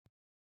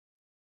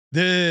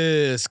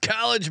This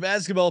college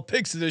basketball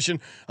picks edition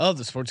of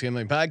the Sports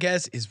Gambling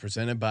Podcast is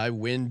presented by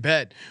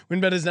WynnBET.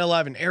 WynnBET is now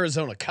live in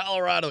Arizona,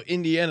 Colorado,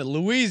 Indiana,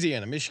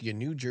 Louisiana, Michigan,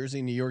 New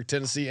Jersey, New York,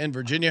 Tennessee, and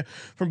Virginia.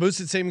 From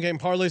boosted same-game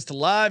parlays to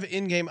live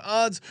in-game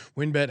odds,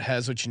 WynnBET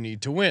has what you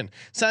need to win.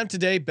 Sign up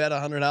today, bet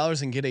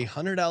 $100 and get a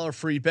 $100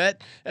 free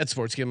bet at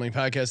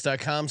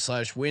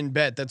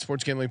sportsgamblingpodcast.com/WynnBET. That's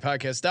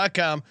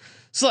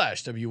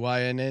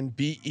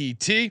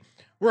sportsgamblingpodcast.com/WYNNBET.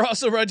 We're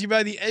also brought to you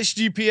by the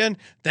SGPN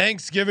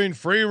Thanksgiving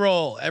free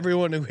roll.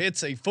 Everyone who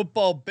hits a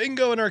football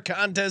bingo in our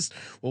contest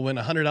will win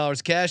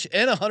 $100 cash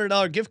and a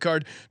 $100 gift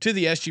card to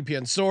the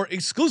SGPN store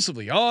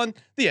exclusively on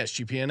the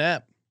SGPN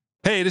app.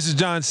 Hey, this is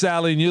John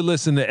Sally, and you're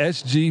listening to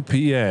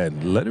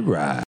SGPN. Let it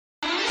ride.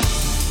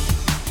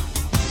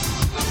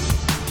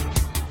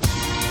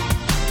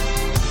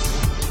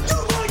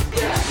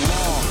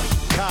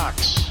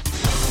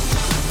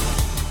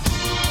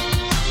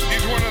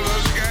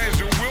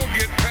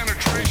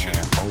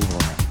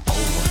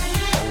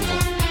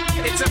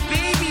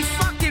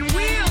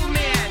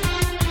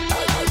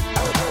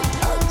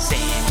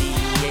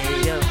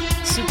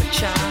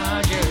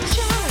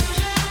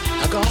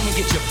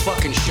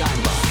 Fucking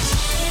shine box.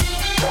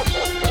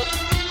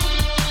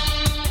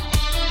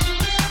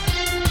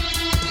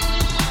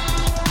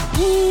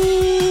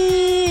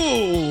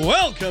 Woo!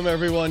 Welcome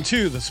everyone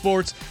to the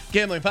Sports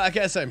Gambling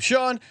Podcast. I'm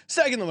Sean,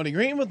 stacking the money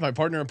green with my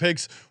partner in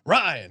picks,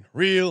 Ryan,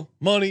 Real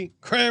Money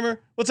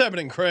Kramer. What's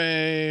happening,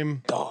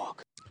 Kramer?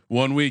 Dog.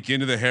 1 week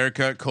into the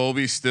haircut,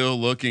 Colby's still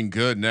looking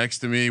good next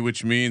to me,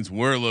 which means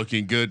we're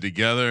looking good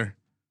together.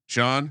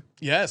 Sean?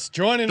 Yes,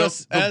 joining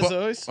us as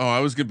always. Oh, I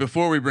was good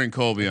before we bring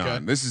Colby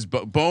on. This is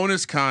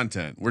bonus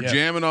content. We're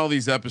jamming all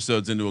these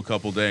episodes into a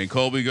couple days, and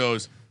Colby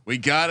goes, "We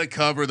got to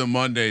cover the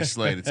Monday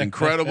slate. It's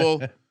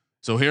incredible."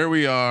 So here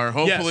we are.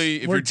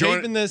 Hopefully, if we're you're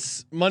taping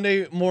this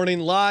Monday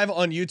morning live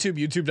on YouTube,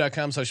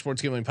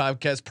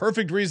 youtube.com/sportsgamblingpodcast.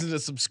 Perfect reason to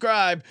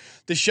subscribe.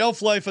 The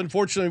shelf life,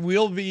 unfortunately,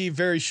 will be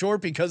very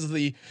short because of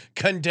the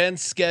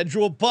condensed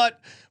schedule, but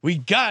we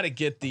got to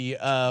get the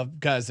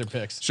guys their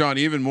picks. Sean,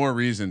 even more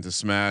reason to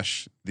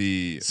smash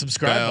the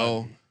subscribe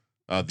bell,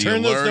 the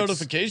turn those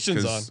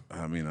notifications on.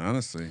 I mean,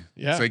 honestly,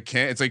 yeah,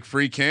 it's like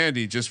free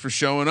candy just for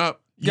showing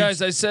up.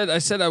 Guys, I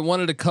said I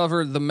wanted to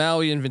cover the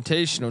Maui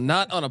Invitational,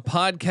 not on a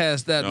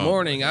podcast that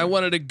morning. I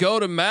wanted to go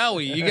to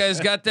Maui. You guys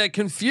got that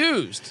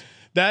confused.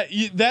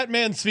 That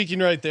man speaking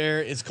right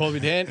there is Colby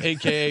Dant,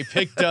 aka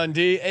Pick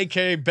Dundee,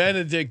 aka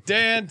Benedict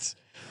Dant,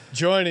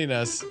 joining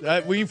us.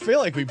 We feel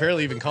like we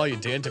barely even call you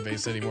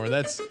Dantabase anymore.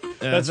 That's for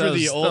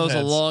the old. That was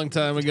a long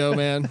time ago,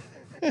 man.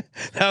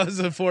 That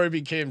was before he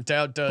became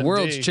Tout Dundee. The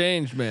world's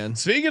changed, man.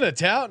 Speaking of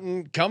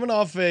Touton, coming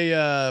off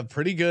a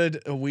pretty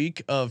good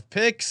week of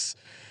picks.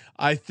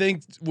 I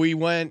think we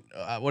went.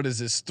 What is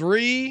this?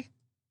 3,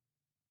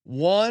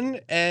 1,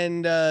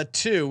 and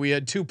 2. We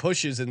had 2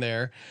 pushes in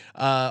there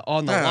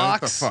on the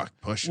locks. What the fuck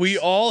pushes? We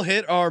all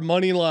hit our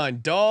money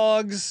line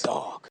dogs.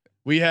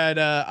 We had.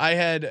 I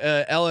had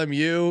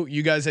LMU.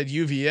 You guys had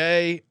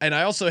UVA, and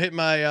I also hit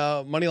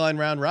my money line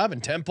round robin.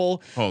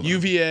 Temple,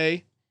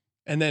 UVA,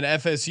 and then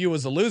FSU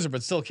was a loser,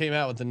 but still came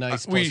out with a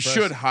nice. We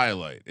should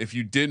highlight, if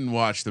you didn't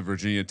watch the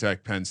Virginia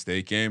Tech Penn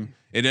State game,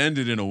 it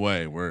ended in a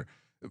way where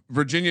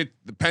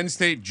Penn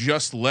State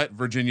just let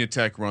Virginia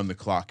Tech run the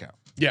clock out.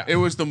 Yeah, it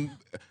was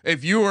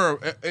if you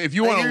want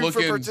to look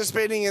in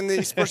participating in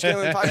the sports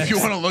gambling podcast. If you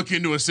want to look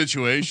into a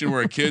situation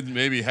where a kid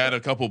maybe had a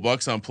couple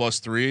bucks on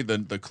 +3,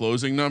 then the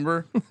closing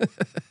number,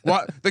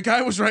 the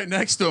guy was right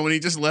next to him and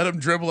he just let him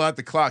dribble out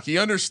the clock. He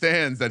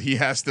understands that he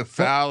has to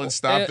foul and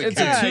stop the It's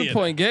game. a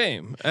 2-point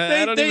game.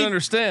 I don't even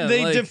understand.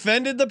 They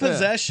defended the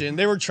possession.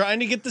 They were trying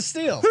to get the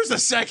steal. There's a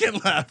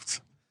second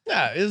left.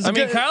 Yeah, I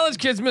mean, college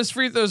kids miss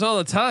free throws all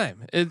the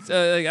time. It's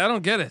I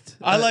don't get it.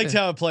 I liked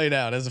how it played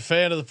out. As a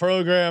fan of the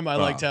program, I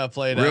liked how it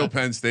played out. Real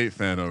Penn State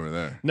fan over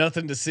there.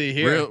 Nothing to see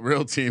here.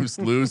 Real teams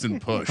lose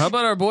and push. How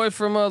about our boy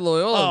from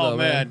Loyola? Oh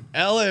man,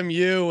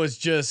 LMU was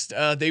just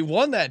they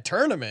won that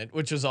tournament,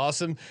 which was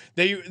awesome.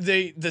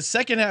 The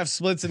second half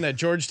splits in that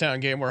Georgetown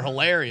game were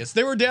hilarious.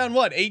 They were down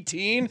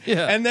 18,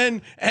 and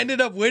then ended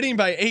up winning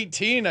by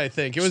 18. I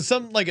think it was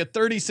something like a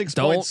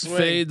 36-point swing.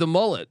 Don't fade the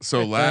mullet.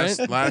 So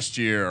last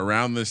year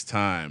around this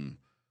time,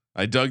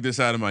 I dug this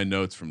out of my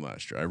notes from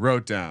last year. I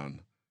wrote down,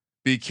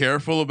 be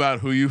careful about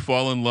who you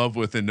fall in love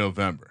with in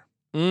November.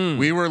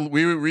 We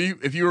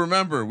if you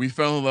remember, we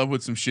fell in love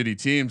with some shitty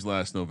teams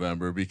last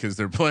November because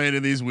they're playing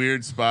in these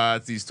weird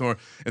spots,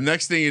 and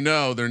next thing you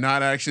know, they're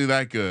not actually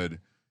that good.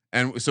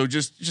 And so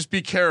just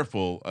be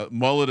careful,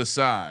 mullet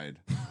aside.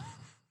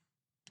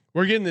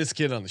 We're getting this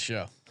kid on the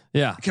show.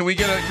 Yeah. Can we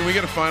get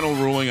a final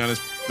ruling on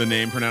the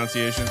name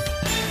pronunciation?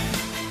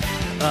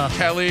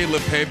 Kelly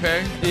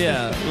LePepe.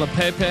 Yeah,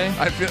 LePepe.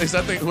 I feel is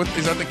that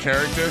the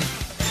character?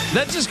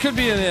 That just could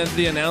be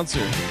the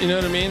announcer. You know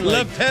what I mean?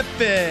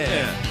 LePepe.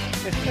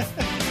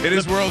 Yeah. It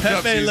is World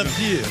Cup season.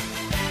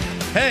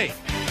 Hey,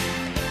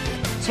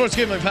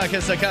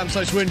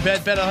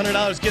 sportsgamblingpodcast.com/WynnBET. Bet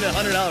 $100, get a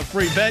 $100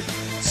 free bet.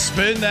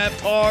 Spin that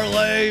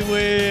parlay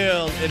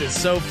wheel. It is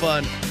so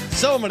fun.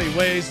 So many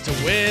ways to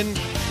win.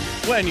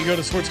 when you go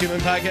to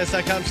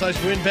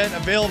sportsgamblingpodcast.com/winbet.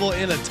 Available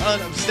in a ton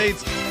of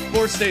states.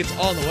 4 states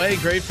on the way.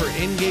 Great for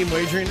in-game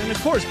wagering. And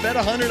of course, bet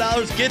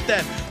 $100. Get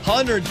that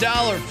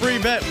 $100 free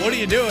bet. What are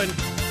you doing?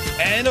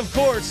 And of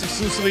course,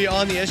 exclusively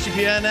on the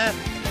SGPN app,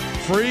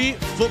 free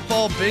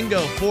football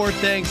bingo for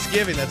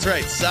Thanksgiving. That's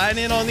right. Sign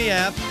in on the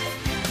app,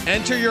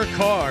 enter your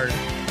card.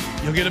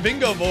 You'll get a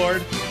bingo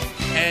board,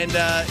 and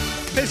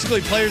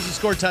basically players who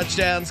score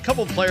touchdowns, a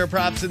couple player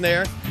props in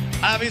there.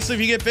 Obviously,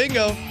 if you get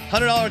bingo,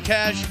 $100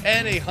 cash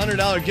and a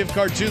 $100 gift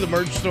card to the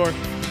merch store.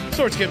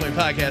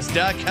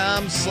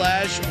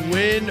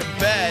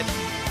 SportsGamblingPodcast.com/winbet.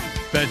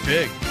 Bet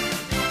big,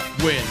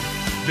 win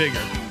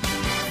bigger.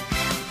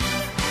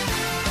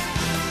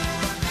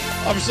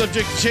 Offer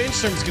subject to change.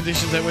 Terms and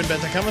conditions at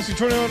winbet.com. Must be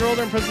 21 or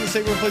older and present in the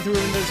state where playthrough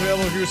window is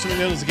available. If you're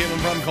somebody known as a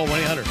gambling problem, call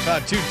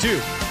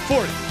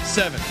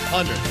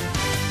 1-800-522-4700.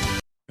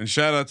 And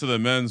shout out to the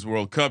men's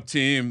World Cup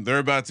team. They're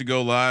about to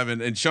go live.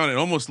 And Sean, it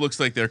almost looks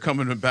like they're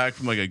coming back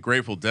from like a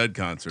Grateful Dead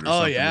concert or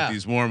something with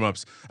these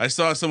warm-ups. I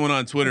saw someone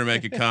on Twitter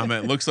make a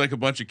comment. Looks like a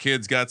bunch of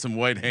kids got some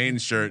white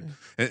Hanes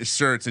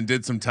shirts and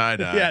did some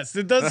tie-dye. Yes,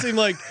 it does seem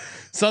like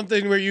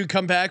something where you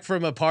come back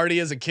from a party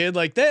as a kid,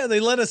 like they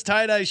let us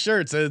tie-dye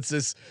shirts. It's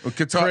this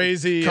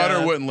crazy.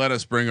 Cutter wouldn't let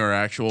us bring our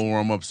actual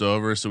warm-ups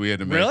over, so we had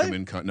to make them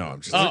in. No,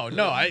 I'm just. Oh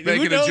no!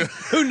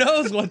 Who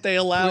knows what they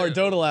allow or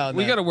don't allow?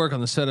 We got to work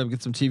on the setup,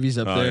 get some TVs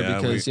up there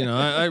because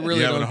I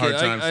really don't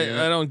get.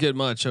 I don't get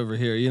much over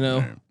here.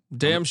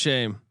 Damn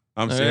shame.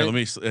 I'm saying, let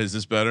me. Is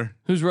this better?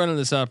 Who's running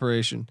this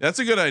operation? That's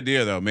a good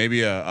idea, though.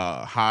 Maybe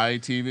a high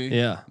TV.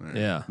 Yeah, right.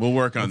 yeah. We'll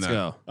work on that.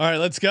 All right,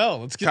 let's go.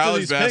 Let's get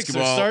college to these basketball. Picks.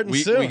 They're starting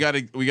soon.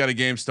 We got a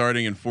game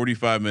starting in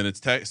 45 minutes.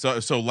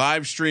 So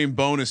live stream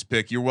bonus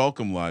pick. You're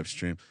welcome. Live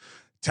stream.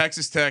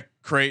 Texas Tech,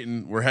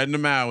 Creighton. We're heading to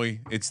Maui.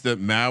 It's the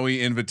Maui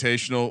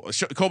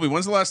Invitational. Colby,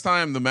 when's the last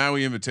time the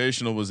Maui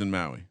Invitational was in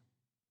Maui?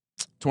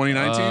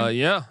 2019.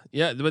 Yeah.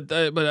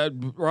 But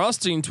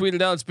Rothstein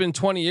tweeted out it's been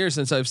 20 years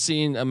since I've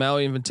seen a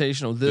Maui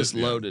Invitational this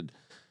loaded.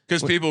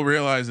 Because people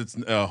realize it's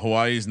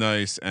Hawaii's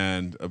nice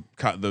and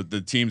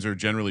the teams are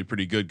generally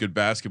pretty good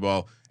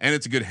basketball, and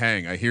it's a good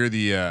hang. I hear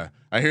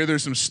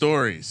there's some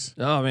stories.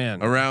 Oh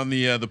man, around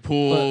the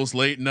pools,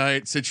 late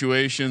night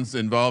situations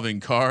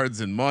involving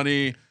cards and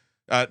money.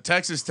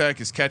 Texas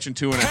Tech is catching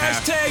 2.5.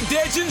 Hashtag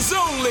Legends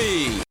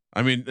only.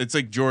 I mean, it's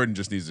like Jordan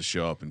just needs to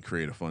show up and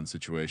create a fun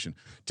situation.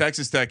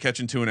 Texas Tech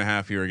catching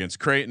 2.5 here against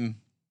Creighton.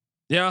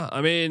 Yeah,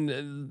 I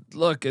mean,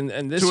 look, and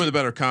this 2 of the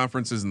better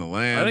conferences in the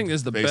land. I think this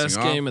is the best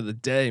game of the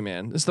day,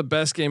 man. This is the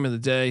best game of the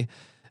day.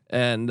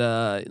 And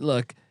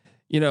look,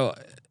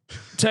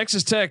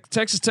 Texas Tech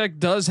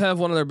does have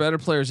one of their better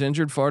players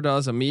injured,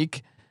 Fardaz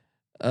Amik,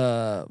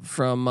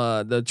 from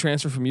the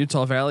transfer from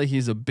Utah Valley.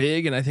 He's a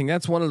big, and I think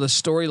that's one of the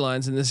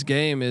storylines in this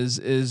game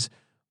is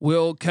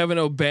will Kevin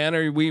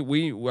O'Banner.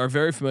 We are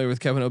very familiar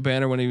with Kevin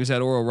O'Banner when he was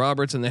at Oral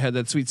Roberts and they had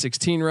that Sweet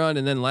 16 run,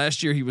 and then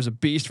last year he was a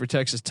beast for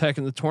Texas Tech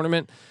in the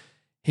tournament.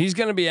 He's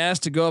going to be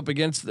asked to go up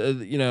against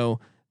the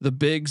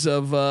bigs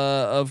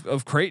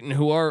of Creighton,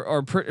 who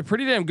are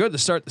pretty damn good to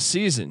start the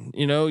season.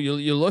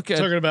 You look at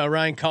talking about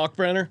Ryan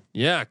Kalkbrenner.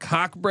 Yeah,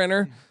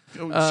 Kalkbrenner.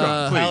 Sean,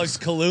 Alex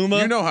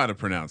Kaluma. You know how to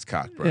pronounce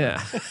Kalkbrenner.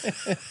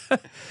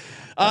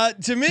 Yeah.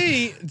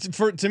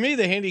 To me,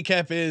 the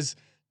handicap is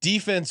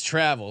defense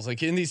travels.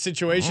 Like in these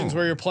situations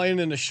where you're playing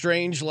in a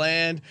strange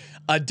land,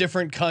 a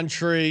different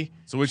country.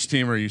 So which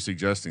team are you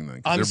suggesting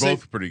then? They're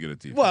both pretty good at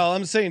defense. Well,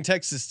 I'm saying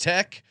Texas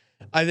Tech.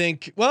 I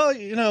think,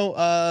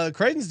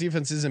 Creighton's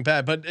defense isn't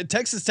bad, but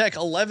Texas Tech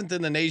 11th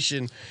in the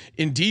nation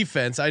in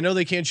defense. I know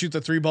they can't shoot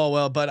the 3 ball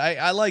well, but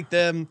I like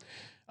them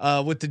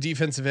with the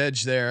defensive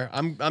edge there.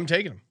 I'm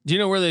taking them. Do you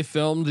know where they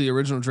filmed the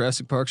original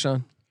Jurassic Park,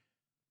 Sean?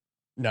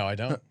 No, I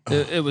don't.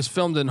 It was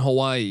filmed in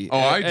Hawaii. Oh,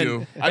 I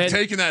do. I've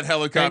taken that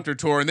helicopter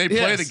tour, and they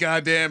play the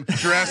goddamn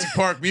Jurassic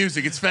Park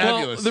music. It's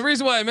fabulous. Well, the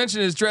reason why I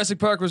mentioned it is Jurassic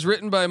Park was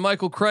written by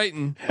Michael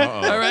Crichton.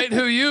 All right,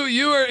 who you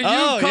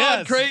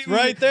called Creighton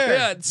right there.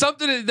 Yeah,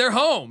 something. They're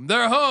home.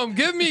 They're home.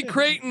 Give me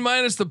Creighton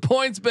minus the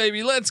points,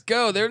 baby. Let's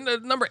go. They're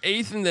number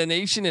 8th in the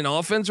nation in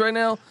offense right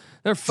now.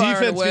 They're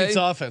firing defense away. beats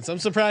offense. I'm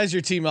surprised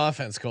your team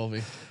offense,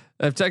 Colby.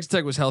 If Texas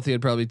Tech was healthy,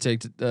 I'd probably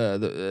take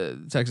the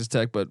Texas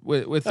Tech, but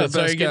with the best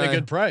you're getting guy, a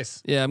good price.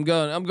 Yeah, I'm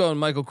going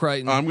Michael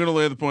Crichton. I'm going to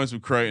lay the points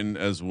with Creighton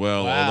as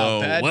well. Wow,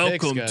 although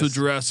welcome to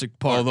Jurassic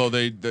Park. Although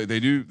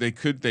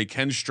they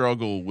can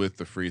struggle with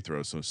the free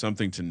throw, so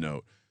something to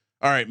note.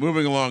 All right,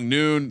 moving along.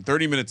 Noon,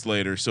 30 minutes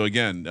later. So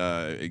again,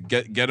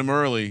 get them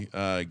early.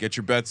 Get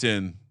your bets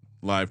in.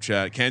 Live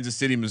chat. Kansas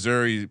City,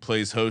 Missouri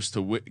plays host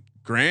to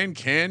Grand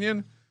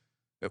Canyon.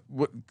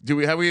 What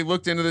have we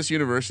looked into this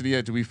university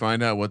yet? Do we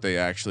find out what they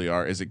actually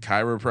are? Is it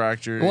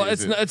chiropractor? Well,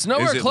 it's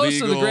nowhere close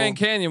to the Grand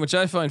Canyon, which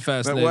I find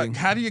fascinating.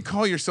 How do you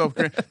call yourself?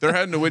 They're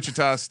heading to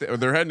Wichita State, or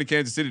they're heading to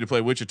Kansas City to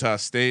play Wichita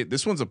State.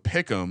 This one's a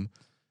pick'em.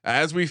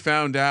 As we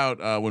found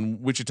out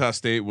when Wichita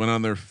State went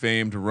on their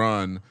famed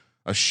run,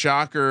 a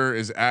shocker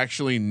is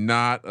actually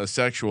not a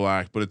sexual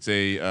act, but it's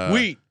a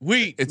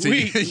wheat. It's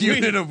a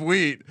unit of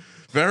wheat.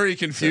 Very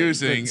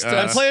confusing.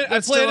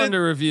 I played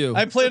under review.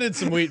 I planted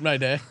some wheat in my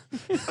day.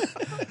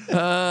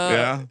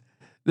 Yeah.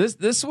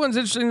 This one's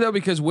interesting though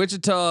because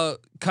Wichita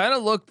kind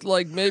of looked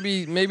like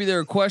maybe they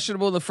were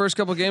questionable in the first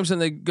couple games,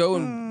 and they go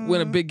and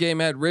win a big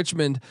game at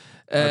Richmond.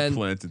 And I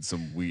planted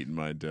some wheat in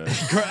my day.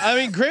 I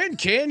mean, Grand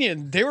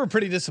Canyon, they were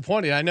pretty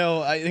disappointing. I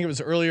think it was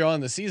earlier on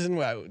in the season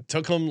where I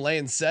took them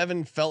laying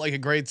 7, felt like a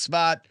great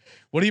spot.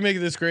 What do you make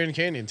of this Grand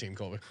Canyon team,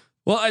 Colby?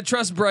 Well, I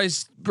trust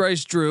Bryce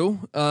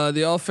Drew.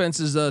 The offense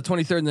is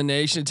 23rd in the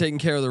nation, taking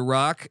care of the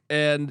rock,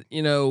 and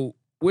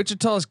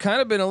Wichita has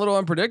kind of been a little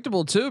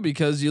unpredictable too,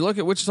 because you look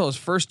at Wichita's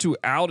first 2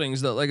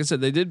 outings. That, like I said,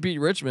 they did beat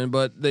Richmond,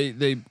 but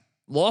they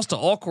lost to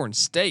Alcorn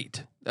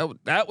State.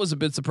 That was a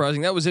bit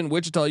surprising. That was in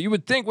Wichita. You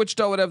would think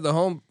Wichita would have the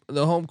home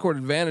court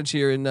advantage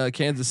here in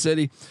Kansas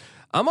City.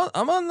 I'm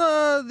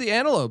on the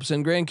Antelopes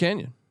in Grand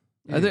Canyon.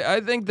 I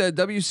think that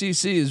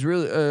WCC is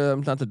really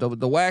not the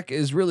WAC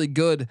is really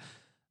good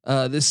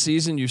this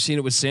season. You've seen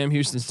it with Sam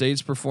Houston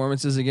State's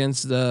performances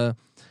against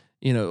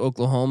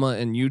Oklahoma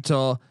and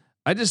Utah.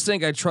 I just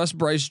think I trust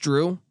Bryce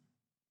Drew,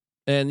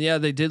 and yeah,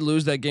 they did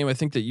lose that game. I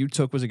think that you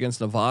took was against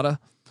Nevada.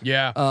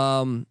 Yeah.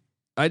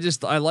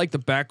 I like the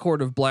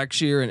backcourt of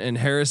Blackshear and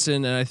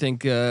Harrison, and I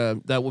think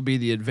that will be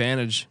the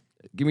advantage.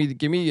 Give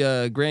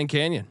me Grand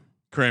Canyon,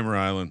 Kramer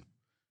Island,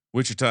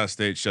 Wichita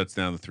State shuts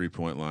down the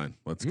 3-point line.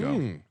 Let's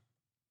go.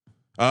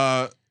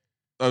 I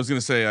was gonna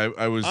say I'm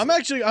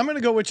gonna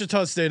go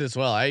Wichita State as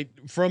well.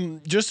 From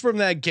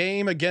that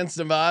game against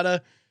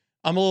Nevada,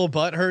 I'm a little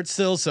butthurt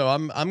still, so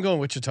I'm going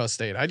Wichita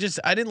State. I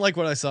didn't like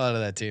what I saw out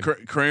of that team.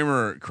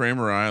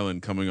 Kramer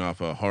Island coming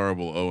off a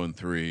horrible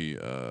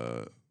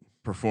 0-3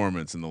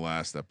 performance in the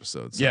last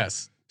episode. So,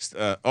 yes.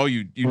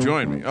 You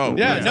joined me. Oh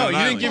yeah, no, you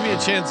didn't give me a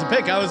chance to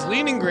pick. I was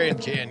leaning Grand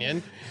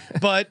Canyon,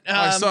 but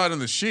I saw it in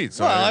the sheet.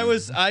 So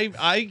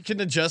I can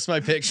adjust my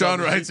pick.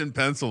 Sean writes in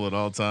pencil at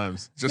all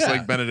times, just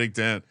like Benedict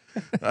Dent.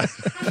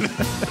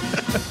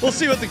 We'll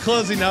see what the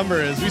closing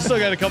number is. We still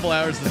got a couple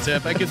hours to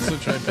tip. I can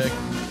switch my pick.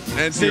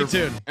 And stay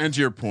tuned. And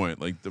to your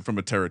point, like from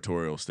a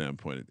territorial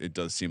standpoint, it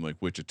does seem like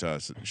Wichita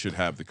should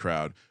have the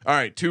crowd. All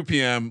right, 2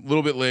 p.m. a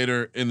little bit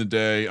later in the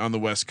day on the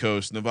West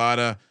Coast,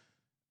 Nevada.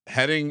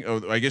 Heading,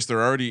 I guess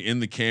they're already in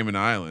the Cayman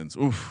Islands.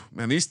 Oof,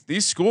 man,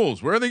 these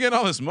schools, where are they getting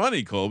all this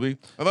money, Colby?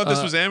 I thought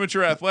this was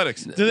amateur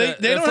athletics. They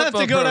don't have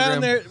to go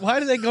down there. Why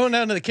are they going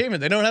down to the Cayman?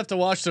 They don't have to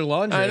wash their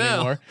laundry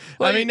anymore.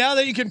 Well, I mean, now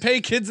that you can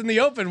pay kids in the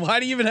open, why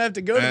do you even have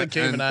to go to the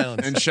Cayman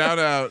Islands? And shout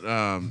out,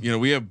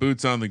 we have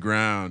boots on the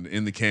ground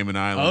in the Cayman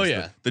Islands. Oh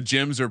yeah, the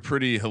gyms are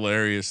pretty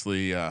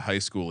hilariously high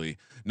schooly.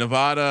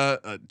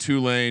 Nevada,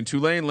 Tulane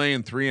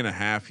laying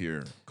 3.5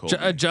 here.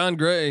 John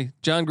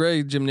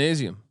Gray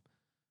Gymnasium.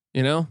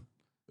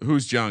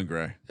 Who's John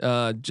Gray?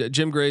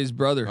 Jim Gray's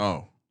brother.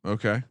 Oh,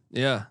 okay.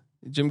 Yeah,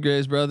 Jim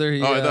Gray's brother. He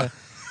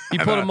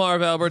pulled a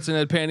Marv Alberts and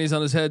had panties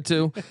on his head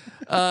too.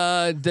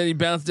 Then he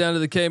bounced down to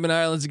the Cayman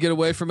Islands to get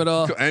away from it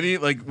all.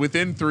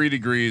 Within 3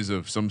 degrees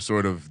of some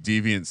sort of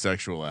deviant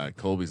sexual act,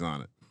 Colby's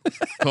on it.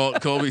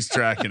 Colby's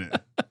tracking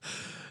it.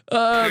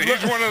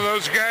 He's one of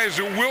those guys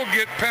who will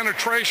get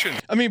penetration.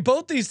 I mean,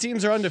 both these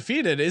teams are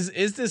undefeated.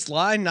 Is this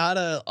line not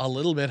a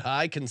little bit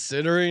high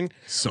considering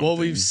what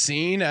we've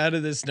seen out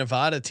of this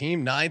Nevada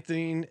team?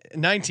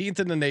 19th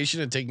in the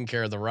nation and taking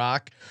care of the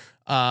rock.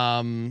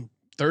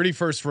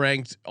 31st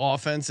ranked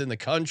offense in the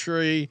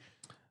country.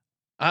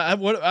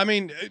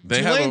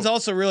 Tulane's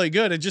also really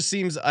good. It just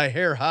seems a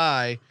hair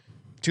high.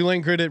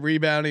 Tulane credit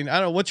rebounding. I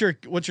don't know. What's your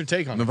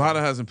take on Nevada?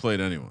 Hasn't played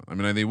anyone. I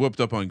mean, they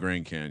whooped up on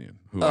Grand Canyon,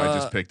 who I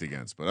just picked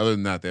against. But other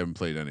than that, they haven't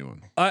played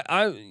anyone.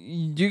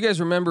 Do you guys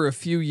remember a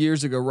few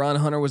years ago, Ron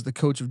Hunter was the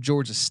coach of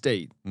Georgia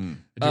State. I do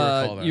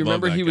recall that. You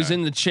remember he was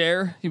in the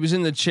chair. He was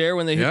in the chair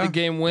when they hit the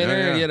game winner.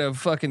 Yeah. He had a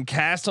fucking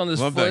cast on his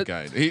foot. Love that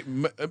guy. He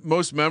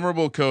most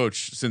memorable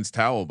coach since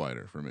Towel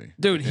Biter for me.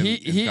 Dude,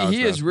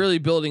 he is really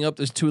building up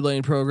this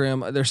Tulane program.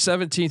 They're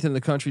 17th in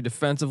the country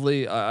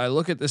defensively. I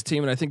look at this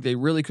team and I think they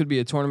really could be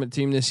a tournament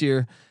team this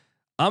year.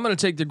 I'm going to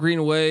take the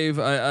green wave.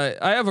 I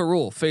have a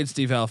rule: fade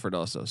Steve Alford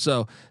also.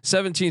 So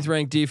 17th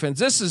ranked defense.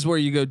 This is where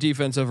you go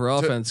defense over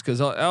offense because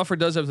Alford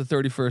does have the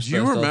 31st. Do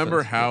you remember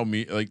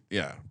offense.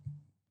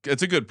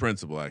 It's a good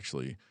principle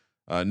actually.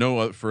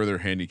 No further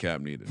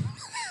handicap needed.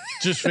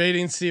 Just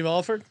fading Steve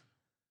Alford.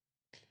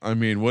 I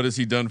mean, what has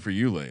he done for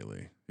you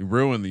lately? He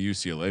ruined the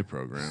UCLA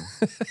program.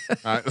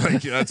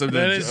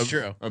 That is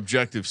true.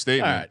 Objective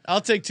statement. All right,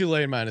 I'll take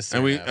Tulane minus.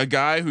 And a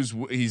guy who's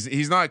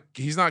he's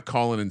not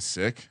calling in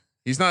sick.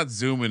 He's not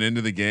zooming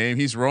into the game.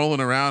 He's rolling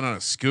around on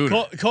a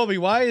scooter. Colby,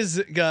 why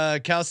is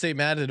Cal State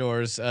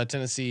Matadors,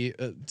 Tennessee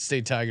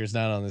State Tigers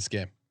not on this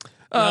game?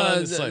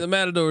 The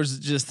Matadors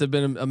just have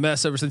been a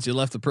mess ever since you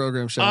left the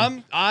program,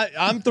 Sean.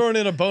 I'm throwing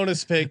in a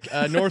bonus pick.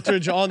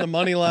 Northridge on the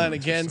money line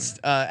against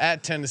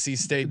at Tennessee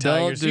State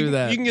Tigers. Don't do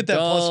that. You can get that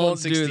plus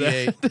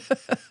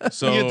 168.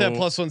 So you get that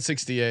plus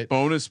 168.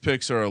 Bonus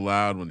picks are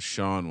allowed when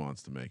Sean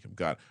wants to make them.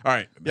 Got it. All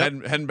right,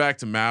 heading back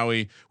to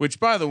Maui. Which,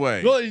 by the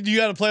way, well, you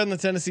got to play on the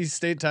Tennessee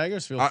State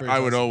Tigers. Feel free. I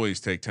would always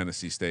take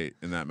Tennessee State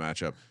in that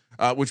matchup.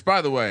 which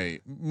by the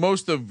way,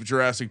 most of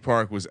Jurassic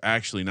Park was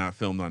actually not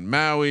filmed on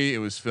Maui. It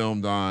was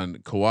filmed on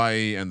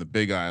Kauai and the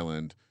Big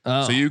Island.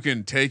 Oh. So you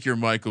can take your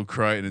Michael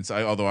Crichton. And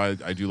although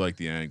I do like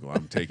the angle,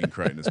 I'm taking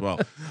Crichton as well.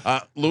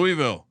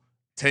 Louisville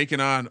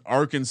taking on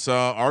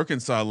Arkansas.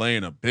 Arkansas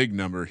laying a big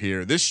number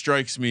here. This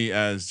strikes me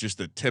as just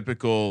a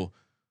typical.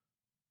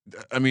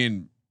 I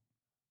mean,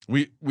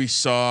 we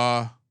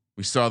saw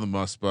the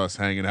Muss Bus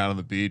hanging out on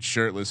the beach,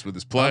 shirtless with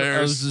his players.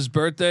 It was his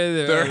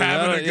birthday. They're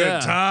having a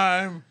good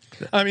time.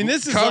 I mean,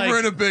 this is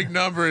covering like, a big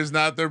number is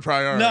not their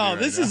priority. No,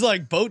 this is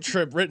like boat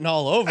trip written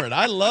all over it.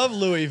 I love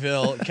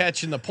Louisville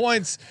catching the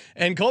points,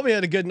 and Colby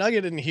had a good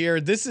nugget in here.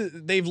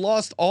 They've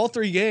lost all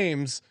 3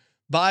 games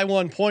by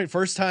 1 point.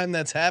 First time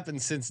that's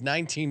happened since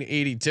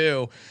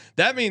 1982.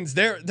 That means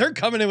they're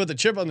coming in with a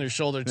chip on their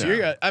shoulder too.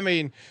 Yeah. I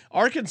mean,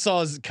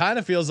 Arkansas kind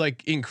of feels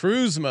like in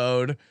cruise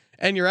mode,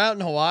 and you're out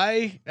in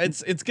Hawaii.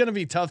 It's going to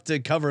be tough to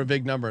cover a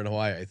big number in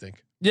Hawaii, I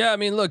think. Yeah, I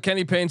mean, look,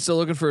 Kenny Payne's still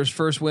looking for his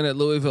first win at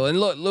Louisville, and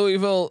look,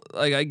 Louisville,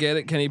 like I get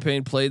it, Kenny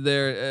Payne played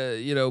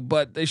there,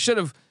 but they should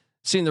have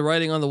seen the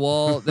writing on the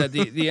wall that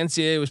the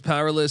NCAA was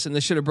powerless, and they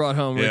should have brought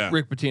home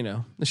Rick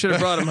Pitino. They should have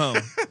brought him home.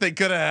 They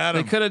could have had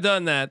him. They could have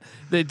done that.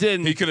 They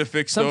didn't. He could have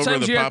fixed Sometimes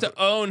over the you have to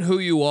own who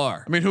you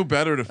are. I mean, who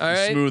better to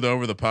right? smooth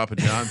over the Papa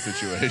John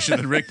situation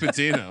than Rick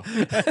Pitino?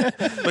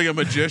 Like a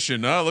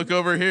magician. Oh, look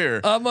over here.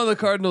 I'm on the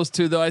Cardinals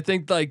too, though. I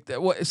think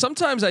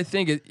sometimes I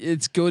think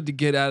it's good to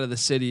get out of the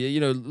city.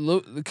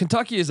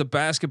 Kentucky is a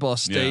basketball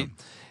state.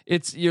 Yeah.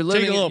 You're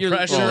living off.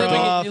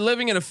 you're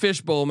living in a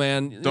fishbowl,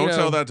 man. Don't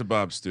tell that to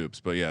Bob Stoops,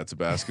 but yeah, it's a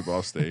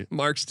basketball state.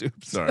 Mark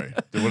Stoops. Sorry,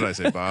 what did I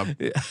say, Bob?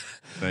 Yeah.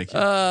 Thank you.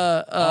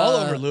 All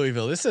over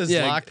Louisville. This is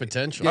lock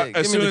potential. yeah,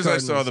 As soon as I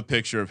saw Cardinals. the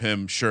picture of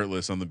him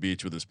shirtless on the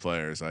beach with his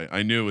players,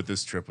 I knew what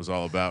this trip was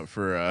all about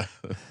for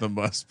the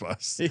Muss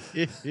Bus.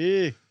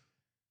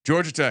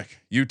 Georgia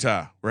Tech,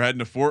 Utah. We're heading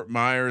to Fort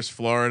Myers,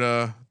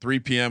 Florida. 3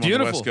 p.m. on the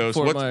West Coast.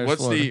 Fort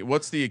Myers,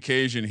 What's the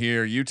occasion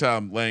here? Utah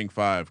laying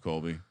 5.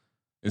 Colby,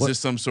 is this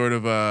some sort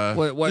of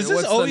Does what's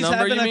this the always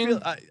number happen? you mean?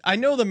 I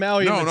know the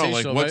Maui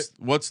Invitational. Like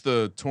what's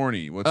the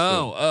tourney? What's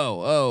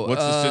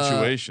the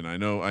situation? I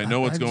know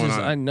what's going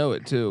on. I know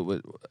it too,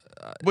 but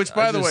which,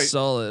 by the way,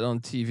 saw it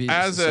on TV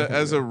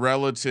as a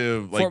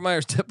relative, like Fort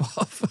Myers tip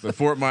off. the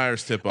Fort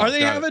Myers tip off. Are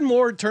they having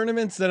more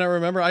tournaments than I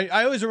remember?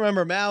 I always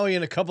remember Maui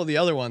and a couple of the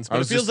other ones,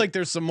 but it feels like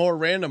there's some more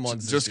random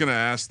ones. Just gonna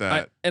ask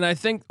that. I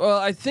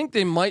think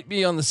they might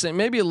be on the same,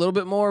 maybe a little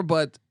bit more,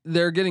 but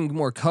they're getting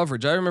more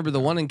coverage. I remember the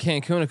one in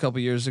Cancun a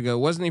couple years ago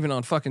wasn't even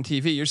on fucking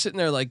TV. You're sitting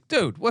there like,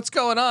 dude, what's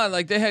going on?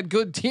 Like they had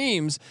good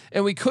teams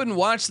and we couldn't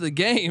watch the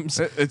games.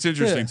 It's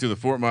interesting too. The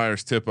Fort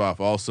Myers tip off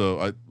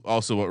also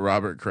what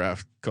Robert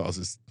Kraft calls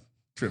his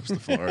trips to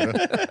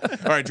Florida.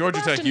 All right,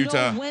 Georgia Tech,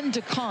 Utah.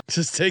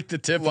 Just take the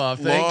tip off.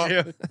 Thank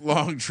you.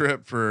 Long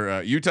trip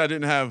for Utah.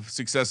 Didn't have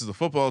success as a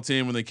football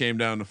team when they came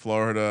down to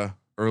Florida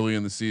early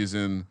in the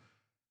season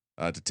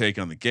to take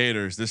on the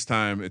Gators. This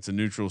time it's a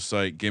neutral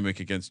site gimmick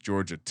against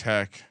Georgia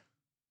Tech.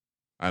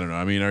 I don't know.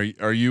 I mean,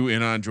 are you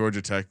in on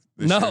Georgia Tech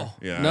this year?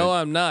 Yeah, no,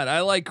 I'm not.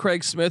 I like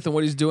Craig Smith and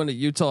what he's doing at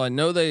Utah. I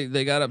know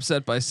they got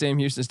upset by Sam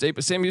Houston State,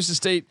 but Sam Houston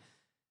State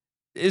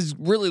is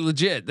really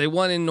legit. They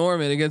won in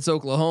Norman against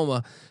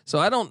Oklahoma. So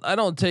I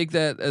don't take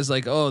that as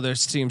like, oh, their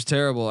team's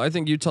terrible. I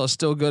think Utah's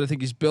still good. I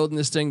think he's building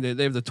this thing.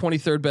 They have the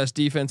 23rd best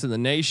defense in the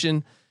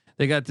nation.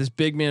 They got this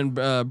big man,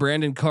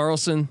 Brandon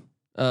Carlson,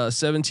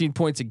 17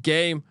 points a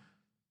game.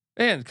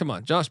 Man, come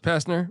on, Josh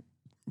Pastner.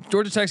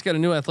 Georgia Tech's got a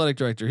new athletic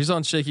director. He's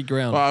on shaky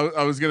ground. Well,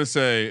 I was going to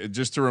say,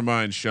 just to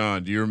remind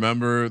Sean, do you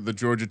remember the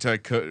Georgia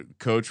Tech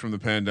coach from the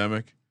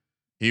pandemic?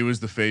 He was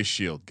the face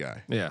shield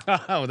guy. Yeah.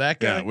 Oh, that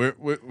guy. Yeah,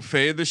 we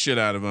faded the shit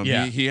out of him.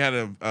 Yeah. He had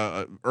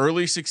a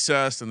early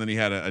success, and then he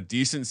had a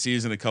decent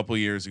season a couple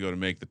years ago to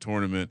make the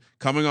tournament.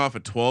 Coming off a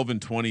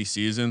 12-20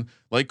 season,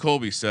 like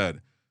Colby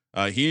said,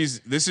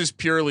 this is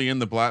purely in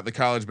the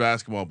college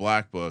basketball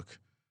black book.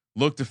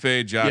 Look to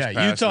fade Josh. Yeah,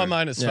 Pastner Utah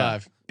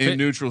 -5 in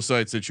neutral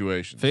site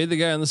situations. Fade the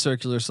guy on the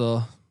circular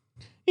saw.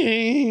 4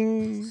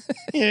 p.m.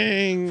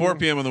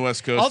 on the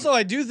West Coast. Also,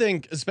 I do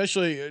think,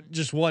 especially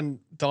just one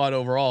thought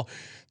overall,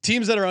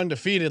 teams that are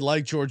undefeated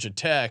like Georgia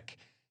Tech,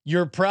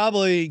 you're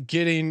probably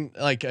getting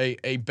like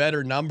a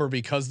better number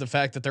because the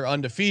fact that they're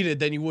undefeated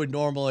than you would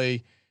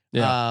normally.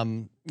 Yeah.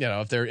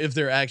 If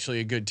they're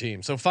actually a good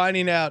team. So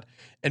finding out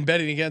and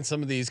betting against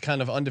some of these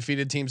kind of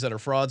undefeated teams that are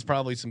frauds,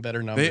 probably some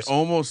better numbers. They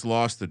almost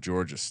lost to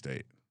Georgia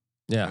State.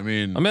 Yeah, I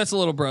mean that's a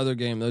little brother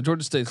game though.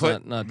 Georgia State's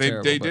not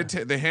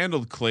terrible. They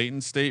handled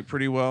Clayton State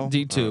pretty well.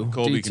 D2.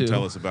 Colby D2. can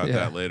tell us about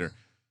that later.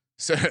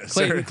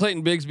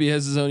 Clayton Bigsby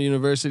has his own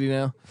university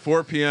now.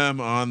 4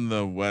 p.m. on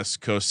the West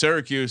Coast.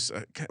 Syracuse.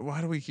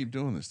 Why do we keep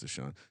doing this to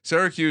Sean?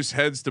 Syracuse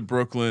heads to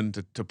Brooklyn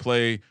to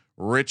play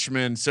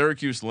Richmond.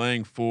 Syracuse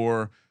laying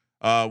 4.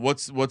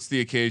 What's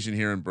the occasion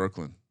here in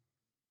Brooklyn?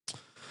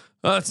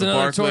 It's another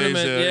Barclays,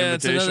 tournament. Yeah,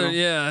 it's another. Invitational?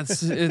 Yeah, it's.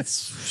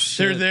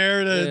 They're shit.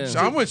 there to.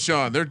 Yeah. I'm with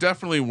Sean. There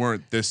definitely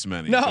weren't this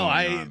many. No,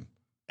 going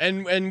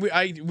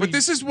on. But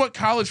this is what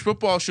college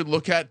football should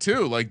look at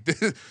too. Like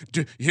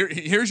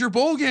here's your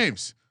bowl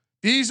games.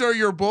 These are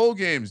your bowl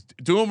games.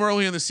 Do them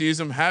early in the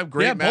season. Have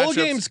great matchups. Bowl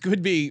games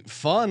could be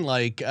fun.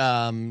 Like,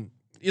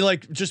 you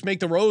like just make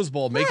the Rose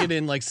Bowl, make it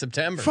in like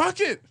September. Fuck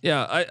it.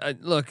 Yeah, I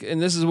look,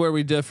 and this is where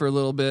we differ a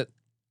little bit.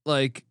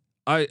 Like,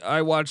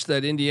 I watched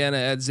that Indiana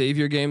at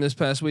Xavier game this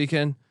past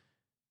weekend.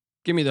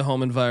 Give me the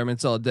home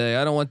environments all day.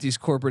 I don't want these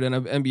corporate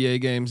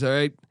NBA games. All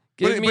right,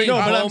 give me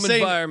home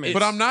environment.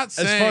 But I'm not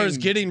saying as far as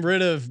getting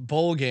rid of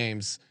bowl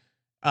games,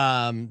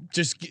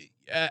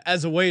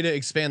 as a way to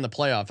expand the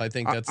playoff. I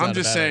think that's. I'm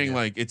just saying,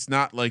 like, it's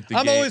not like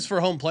I'm always for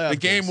home playoff. The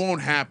game games.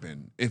 won't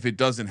happen if it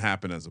doesn't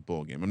happen as a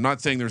bowl game. I'm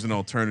not saying there's an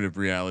alternative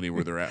reality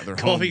where they're at. They're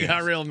home Colby games.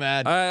 got real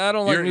mad. I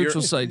don't like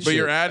neutral site. But shit,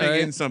 you're adding right?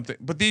 in something.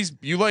 But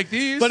you like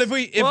these. But if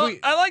we,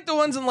 I like the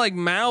ones in like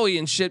Maui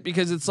and shit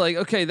because it's like,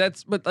 okay,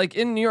 but like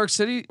in New York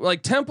City,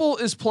 like Temple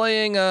is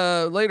playing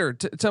later.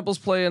 Temple's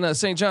playing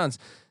St. John's.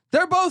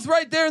 They're both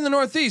right there in the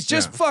Northeast.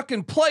 Just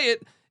fucking play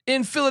it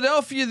in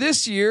Philadelphia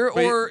this year,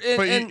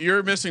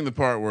 you're missing the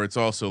part where it's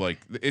also like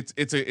it's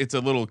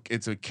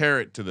a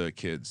carrot to the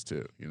kids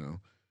too. You know,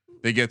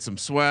 they get some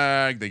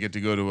swag. They get to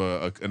go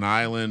to an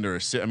island or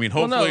a city. I mean,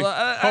 hopefully,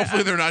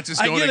 hopefully they're not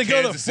just going to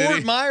Kansas City.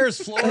 Fort Myers,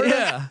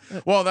 Florida. Yeah.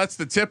 Well, that's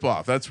the tip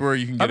off. That's where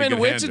you can get. I'm in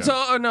Wichita.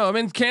 Oh no, I'm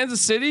in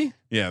Kansas City.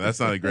 Yeah, that's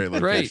not a great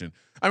location.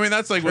 I mean,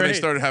 that's like when they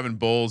started having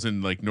bowls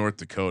in like North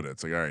Dakota.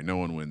 It's like, all right, no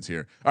one wins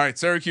here. All right,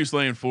 Syracuse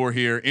laying 4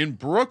 here in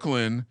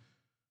Brooklyn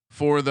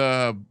for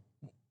the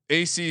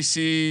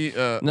ACC.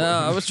 No,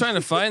 I was trying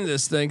to find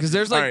this thing because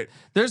there's like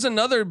there's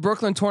another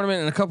Brooklyn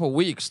tournament in a couple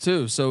weeks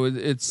too. So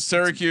it's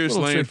Syracuse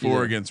laying 4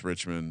 there. against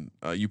Richmond.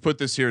 You put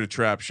this here to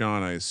trap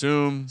Sean, I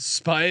assume.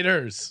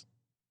 Spiders.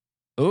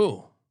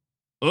 Oh,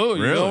 Really?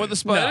 you going with the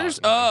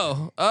Spiders?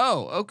 No.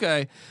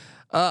 Okay.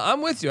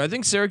 I'm with you. I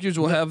think Syracuse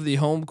will have the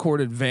home court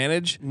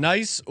advantage.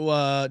 Nice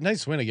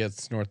win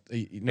against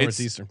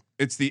Northeastern.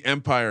 It's the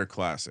Empire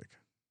Classic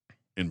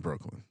in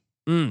Brooklyn.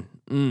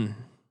 Mm.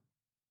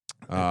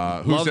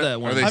 Love that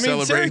one. Are they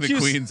celebrating the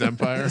Queen's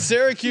Empire?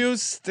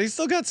 Syracuse, they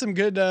still got some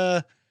good.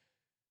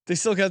 They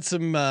still got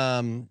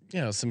some,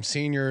 some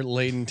senior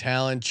laden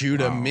talent.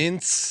 Judah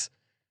Mintz,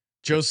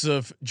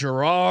 Joseph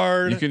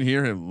Girard. You can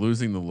hear him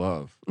losing the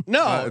love.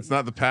 No, it's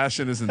not the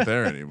passion isn't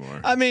there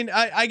anymore. I mean,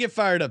 I get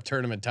fired up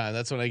tournament time.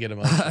 That's when I get him.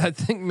 I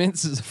think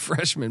Mintz is a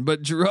freshman,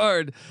 but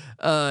Girard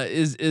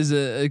is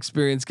an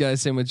experienced guy.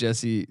 Same with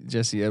Jesse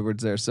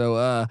Edwards there.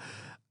 So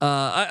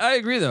I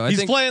agree though.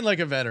 He's playing like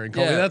a veteran.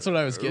 Colby. That's what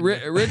I was getting.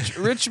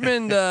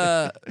 Richmond,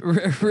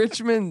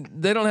 Richmond.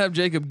 They don't have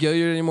Jacob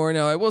Gilliard anymore.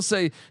 Now I will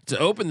say to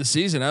open the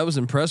season, I was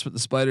impressed with the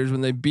Spiders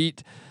when they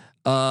beat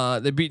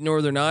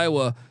Northern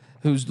Iowa,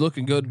 who's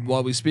looking good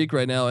while we speak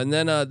right now. And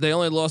then they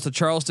only lost to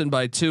Charleston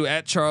by 2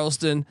 at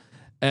Charleston,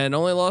 and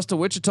only lost to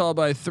Wichita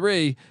by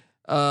 3.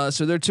 So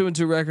their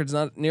 2-2 record's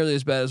not nearly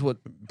as bad as what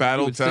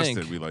battle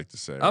tested. We like to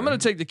say. I'm going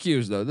to take the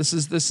Qs though. This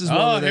is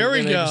one. Here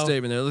we go.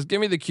 Statement there. Let's give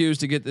me the Qs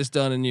to get this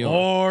done in New York.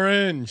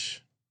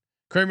 Orange.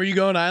 Kramer, you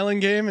going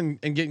Island game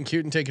and getting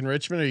cute and taking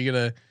Richmond? Or are you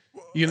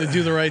gonna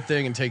do the right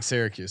thing and take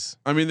Syracuse?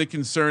 I mean, the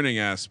concerning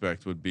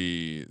aspect would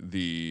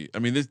be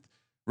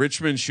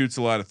Richmond shoots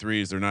a lot of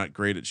threes. They're not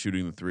great at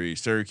shooting the 3.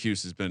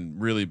 Syracuse has been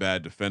really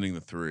bad defending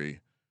the 3.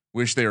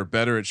 Wish they were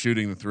better at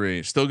shooting the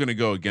 3. Still going to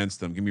go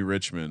against them. Give me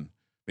Richmond.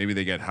 Maybe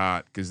they get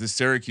hot because this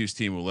Syracuse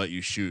team will let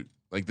you shoot.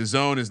 Like the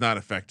zone is not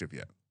effective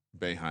yet.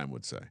 Boeheim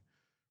would say.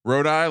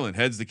 Rhode Island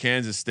heads to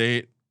Kansas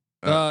State.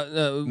 No,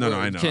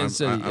 I know. Kansas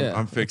City,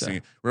 I'm fixing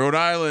it. Rhode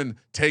Island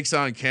takes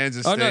on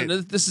Kansas State. Oh no,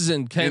 this is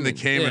in the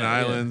Cayman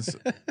Islands.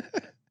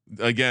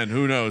 Again,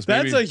 who knows?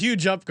 That's a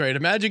huge upgrade.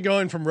 Imagine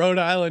going from Rhode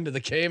Island to the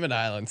Cayman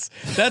Islands.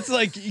 That's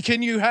like,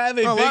 can you have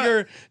a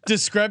bigger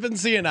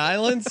discrepancy in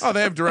islands? Oh,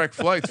 they have direct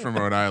flights from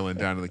Rhode Island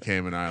down to the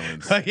Cayman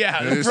Islands.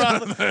 Yeah,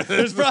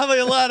 there's probably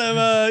a lot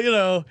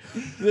of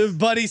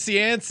Buddy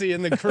Cianci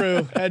and the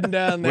crew heading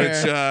down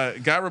there.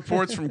 Which got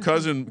reports from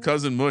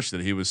cousin Mush that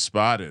he was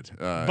spotted.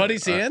 Buddy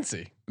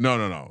Cianci.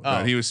 No.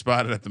 Oh. He was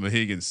spotted at the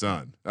Mohegan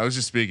Sun. I was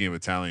just speaking of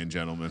Italian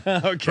gentlemen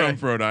from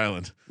Rhode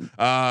Island.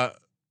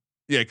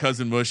 Yeah,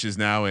 cousin Mush is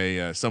now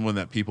a someone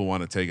that people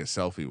want to take a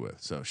selfie with.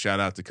 So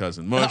shout out to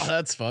cousin Mush. Oh,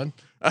 that's fun.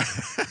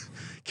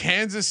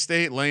 Kansas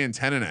State laying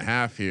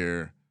 10.5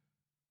 here.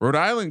 Rhode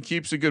Island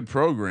keeps a good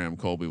program.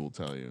 Colby will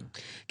tell you.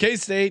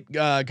 K-State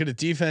good at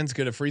defense,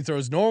 good at free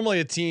throws. Normally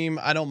a team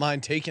I don't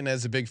mind taking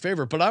as a big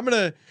favorite, but I'm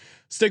gonna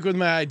stick with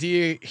my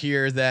idea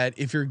here that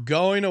if you're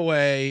going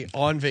away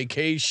on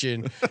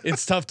vacation,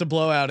 it's tough to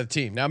blow out a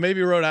team. Now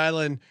maybe Rhode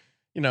Island,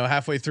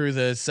 halfway through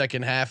the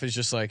second half is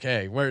just like,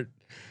 hey, we're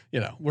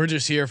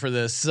just here for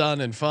the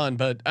sun and fun.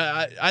 But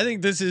I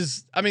think this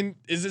is. I mean,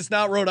 is this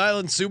not Rhode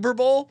Island Super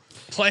Bowl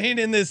playing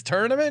in this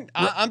tournament?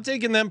 I'm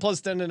taking them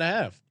plus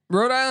 10.5.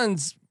 Rhode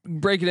Island's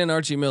breaking in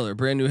Archie Miller,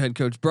 brand new head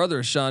coach, brother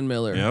of Sean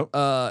Miller.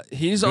 Yep.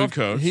 He's good off.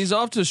 Coach. He's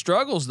off to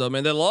struggles though,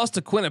 man. They lost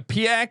to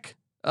Quinnipiac,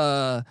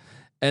 and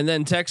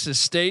then Texas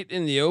State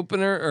in the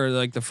opener or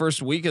like the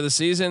first week of the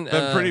season.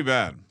 Been pretty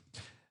bad.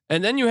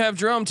 And then you have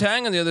Jerome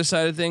Tang on the other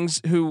side of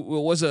things, who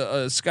was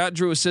a Scott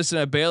Drew assistant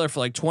at Baylor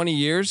for like 20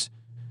 years.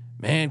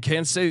 Man,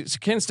 Kansas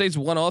State's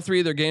won all 3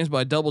 of their games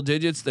by double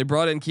digits. They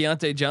brought in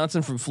Keontae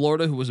Johnson from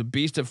Florida, who was a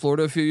beast at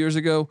Florida a few years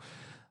ago.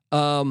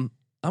 I'm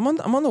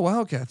on the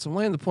Wildcats. I'm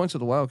laying the points with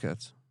the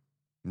Wildcats.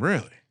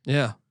 Really?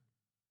 Yeah,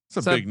 It's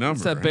a big number.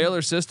 It's that right?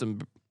 Baylor system.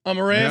 I'm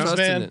a Rams Trusting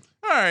fan. it.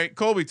 All right,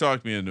 Colby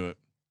talked me into it.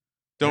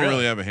 Don't Really?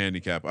 really have a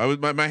handicap. I was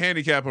my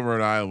handicap on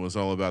Rhode Island was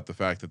all about the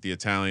fact that the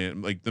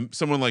Italian, like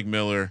someone like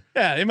Miller,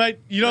 Yeah, they might.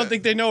 You don't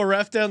think they know a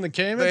ref down the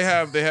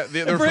Caymans?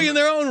 they're bringing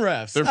their own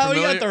refs. they're Oh,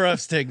 you got familiar- the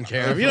refs taken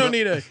care of. You don't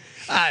need a.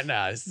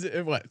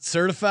 What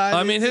certified?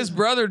 I mean, his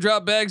brother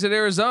dropped bags at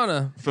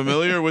Arizona.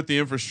 familiar with the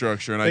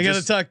infrastructure, and They I got to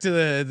just talk to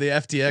the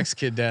FTX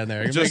kid down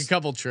there. Make Just- a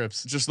couple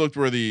trips. just looked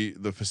where the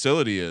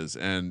facility is,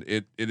 and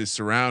it is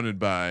surrounded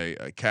by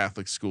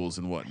Catholic schools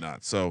and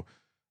whatnot. So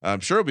I'm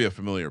sure it'll be a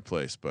familiar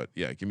place. But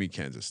yeah, give me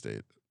Kansas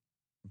State.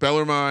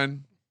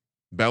 Bellarmine,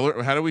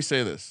 how do we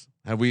say this?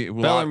 Have we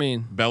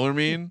Bellarmine.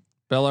 Bellarmine,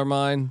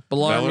 Bellarmine.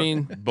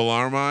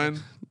 Bellarmine,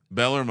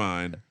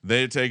 Bellarmine.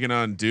 They're taking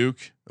on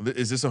Duke.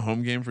 Is this a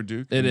home game for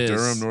Duke? It is.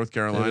 Durham, North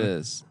Carolina. It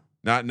is.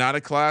 Not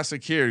a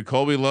classic here.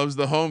 Colby loves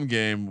the home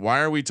game.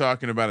 Why are we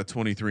talking about a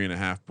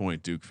 23.5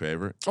 point Duke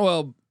favorite?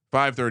 Well,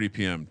 5:30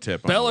 p.m.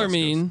 tip. on the West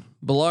Coast.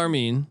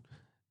 Bellarmine.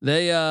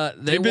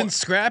 They've been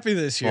scrappy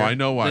this year. Oh, I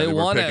know why They were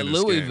won picking at this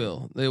game.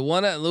 Louisville. They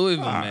won at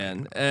Louisville,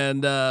 man.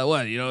 And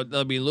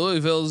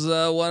Louisville's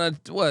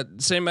won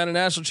same amount of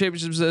national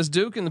championships as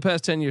Duke in the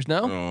past 10 years.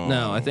 No, Oh,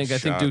 no. I think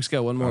shots. Duke's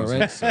got one I more, was right?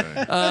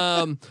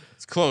 gonna say.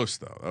 It's close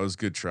though. That was a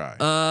good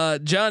try.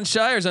 John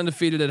Shire's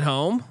undefeated at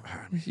home.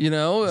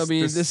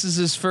 This is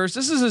his first.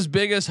 This is his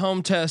biggest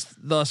home test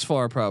thus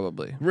far,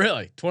 probably.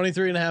 Really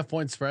 23.5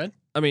 point spread.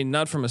 I mean,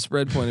 not from a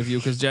spread point of view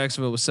because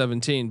Jacksonville was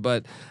 17,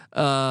 but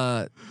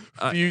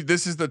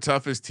This is the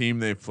toughest team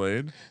they've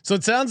played. So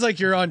it sounds like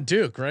you're on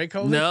Duke, right,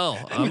 Colby? no,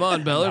 I'm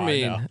on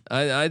Bellarmine. know.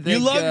 I think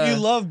You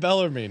love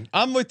Bellarmine.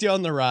 I'm with you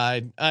on the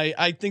ride.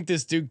 I think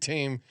this Duke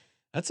team,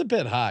 that's a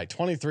bit high.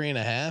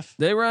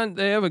 23.5.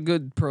 They have a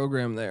good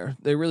program there.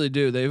 They really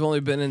do. They've only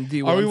been in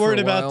D1. Are we worried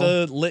for a about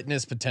while. the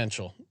litness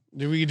potential?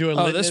 Do we do a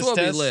Oh, litmus this will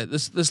test? be lit.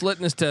 This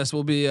litmus test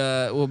will be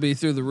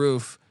through the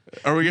roof.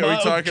 Are we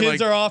talking kids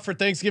like? are off for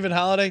Thanksgiving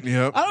holiday.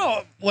 Yep. I don't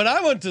know. When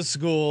I went to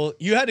school,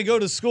 you had to go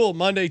to school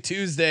Monday,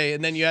 Tuesday,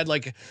 and then you had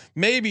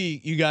maybe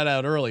you got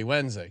out early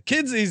Wednesday.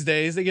 Kids these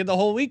days, they get the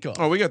whole week off.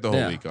 Oh, we got the whole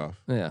Yeah. week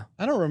off. Yeah.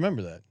 I don't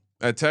remember that.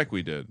 At Tech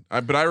we did.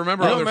 But I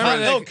remember You don't other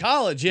remember friends- that?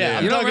 College. Yeah, Yeah.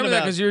 I'm You don't talking remember that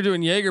about. because you were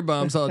doing Jaeger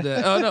bombs all day.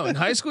 Oh no, in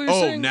high school you're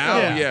Oh, saying?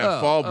 now Yeah.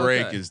 Oh, fall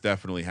break okay. is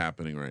definitely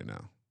happening right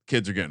now.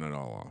 Kids are getting it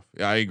all off.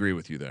 Yeah, I agree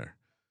with you there.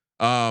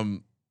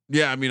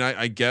 Yeah, I mean,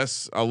 I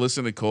guess I'll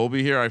listen to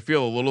Colby here. I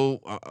feel a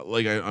little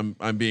like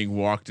I'm being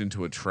walked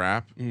into a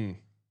trap.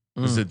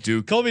 This is a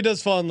Duke Colby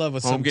does fall in love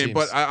with home some game, teams.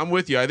 but I'm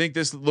with you. I think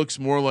this looks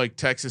more like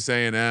Texas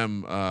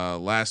A&M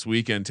last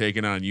weekend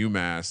taking on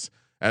UMass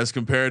as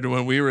compared to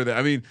when we were there.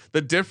 I mean,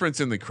 the difference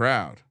in the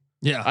crowd.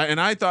 Yeah.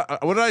 I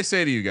thought, what did I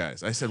say to you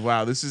guys? I said,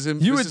 "Wow, this is."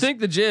 You would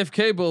think the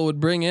JFK Bowl would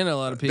bring in a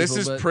lot of people. This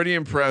is but pretty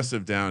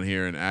impressive down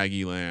here in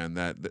Aggie land.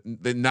 That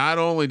not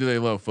only do they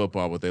love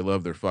football, but they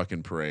love their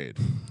fucking parade.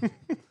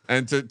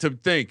 And to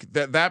think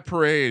that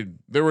parade,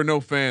 there were no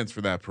fans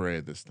for that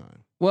parade this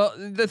time. Well,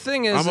 the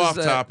thing is, I'm off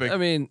that, topic. I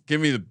mean, Give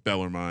me the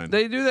Bellarmine.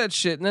 they do that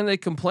shit and then they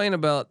complain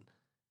about.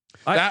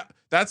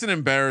 That's an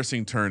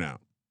embarrassing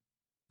turnout.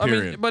 I mean,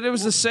 Period. but it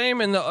was the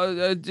same in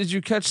the. Did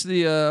you catch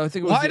the? I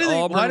think it was why the do they?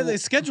 Auburn. Why do they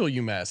schedule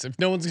UMass if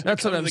no one's? Gonna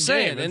That's come what to I'm the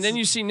saying. game? And then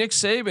you see Nick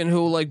Saban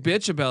who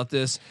bitch about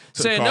this,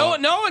 To saying call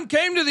no one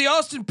came to the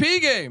Austin P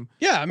game.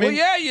 Yeah, I mean, Well,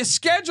 yeah, you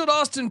scheduled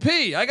Austin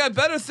P. I got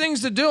better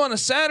things to do on a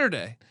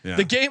Saturday. Yeah.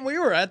 the game we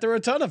were at, there were a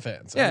ton of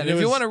fans. Yeah, and if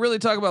you want to really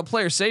talk about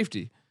player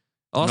safety,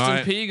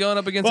 Austin P going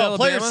up against Alabama.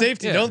 player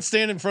safety, Yeah. don't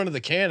stand in front of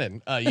the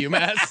cannon,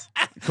 UMass.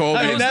 Colby,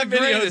 I mean, was that the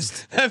video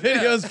greatest.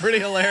 is pretty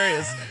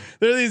hilarious.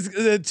 There are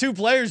these two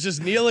players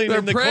just kneeling They're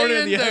in the corner of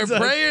praying. the end They're zone.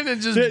 praying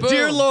and just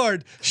Dear boom.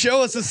 Lord,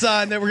 show us a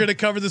sign that we're going to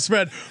cover the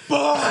spread.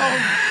 Boom.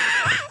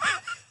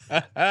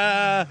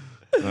 the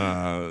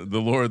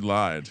Lord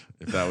lied.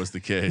 If that was the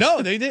case.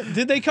 No, they did.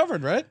 Did they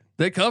covered right?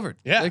 They covered.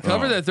 Yeah. They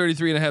covered that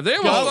 33.5. They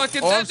almost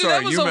fucking. I'm that, dude,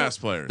 sorry, that was UMass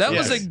players. That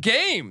was Yes. a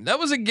game. That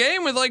was a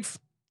game with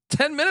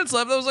 10 minutes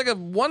left. That was like a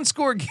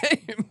 1-score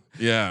game.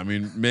 Yeah, I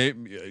mean,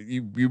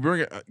 maybe you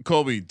bring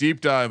Colby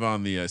deep dive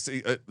on the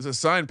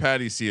assign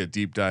Patty C a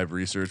deep dive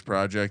research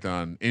project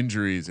on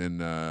injuries in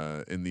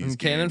these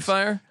Cannon games.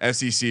 fire.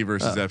 SEC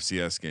versus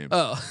FCS games.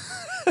 Oh,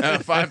 A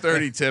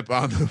 5:30 tip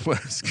on the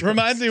West Coast.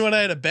 Reminds me when I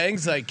had a bang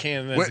sight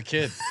cannon as Wait, a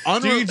kid.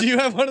 unre- Do you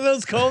have one of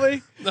those,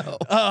 Colby? no.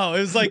 Oh, it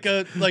was like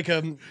a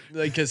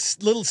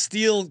little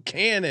steel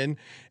cannon,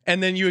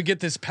 and then you would get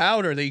this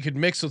powder that you could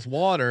mix with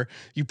water.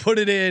 You put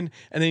it in,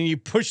 and then you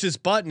push this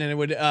button, and it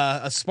would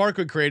a spark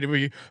would create it. Where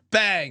you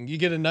bang, you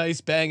get a nice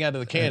bang out of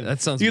the cannon.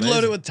 that sounds You'd load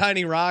amazing. it with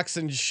tiny rocks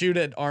and just shoot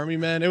at army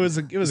men. It was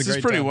a This great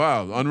is pretty time.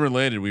 wild.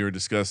 Unrelated, we were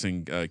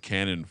discussing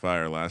cannon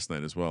fire last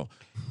night as well.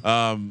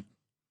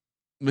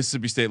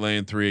 Mississippi State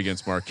laying 3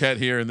 against Marquette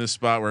here in this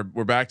spot.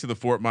 We're back to the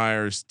Fort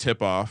Myers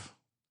tip off.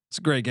 It's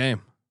a great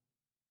game.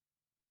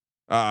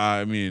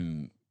 I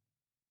mean,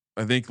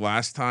 I think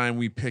last time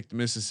we picked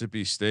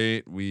Mississippi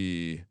State,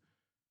 we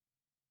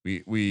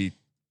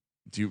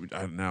do.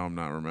 Now I'm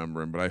not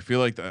remembering, but I feel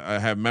like I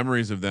have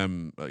memories of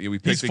them. We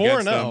picked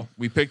against them.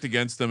 We picked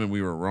against them, and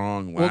we were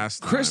wrong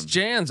last Chris time.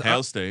 Jans,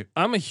 Hail State.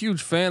 I'm a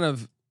huge fan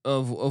of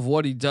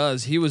what he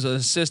does. He was an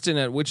assistant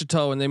at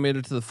Wichita when they made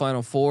it to the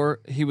Final Four.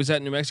 He was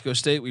at New Mexico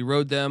State. We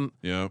rode them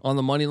on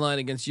the money line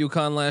against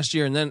UConn last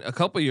year, and then a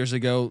couple years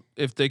ago,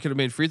 if they could have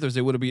made free throws,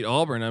 they would have beat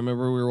Auburn. I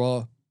remember we were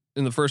all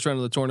in the first round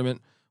of the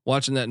tournament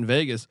watching that in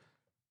Vegas.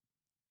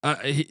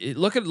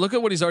 Look at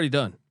what he's already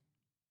done.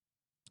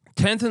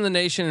 10th in the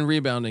nation in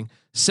rebounding,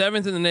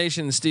 7th in the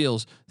nation in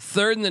steals,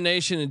 3rd in the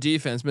nation in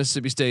defense.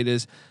 Mississippi State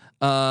is.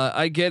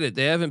 I get it.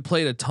 They haven't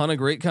played a ton of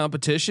great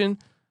competition,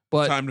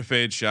 but time to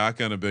fade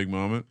Shaka in a big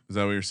moment. Is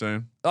that what you're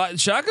saying?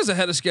 Shaka's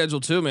ahead of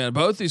schedule too, man.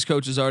 Both these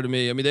coaches are to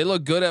me. I mean, they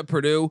look good at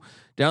Purdue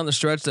down the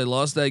stretch. They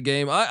lost that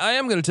game. I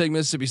am going to take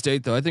Mississippi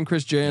State though. I think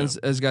Chris Jans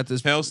has got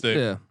this. Hail State.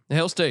 Yeah,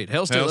 Hail State.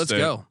 Let's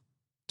go.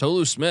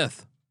 Tolu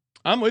Smith.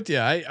 I'm with you.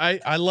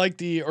 I like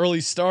the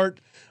early start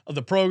of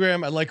the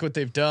program. I like what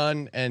they've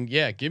done, and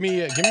yeah, give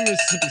me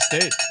Mississippi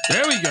State.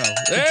 There we go.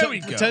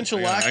 Potential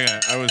lock.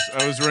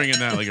 I was ringing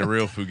that like a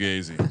real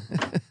fugazi.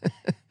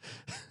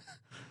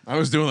 I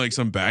was doing like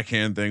some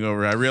backhand thing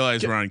over. I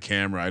realized we're on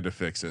camera. I had to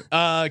fix it.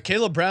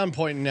 Caleb Brown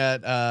pointing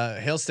at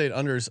Hail State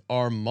unders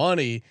are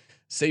money.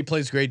 State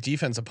plays great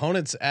defense.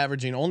 Opponents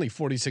averaging only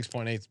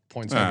 46.8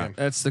 points per game.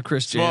 That's the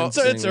Chris Jans.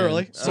 So it's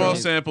early. Small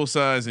sample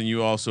size, and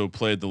you also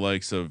played the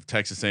likes of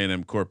Texas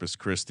A&M, Corpus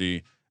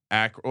Christi,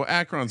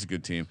 Akron's a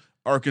good team.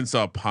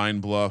 Arkansas Pine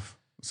Bluff.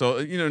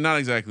 So not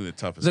exactly the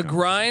toughest. The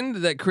grind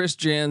that Chris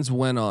Jans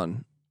went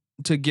on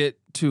to get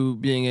to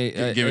being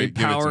a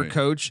power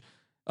coach.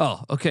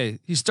 Oh, okay.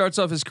 He starts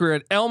off his career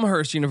at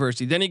Elmhurst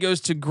University. Then he goes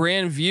to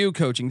Grandview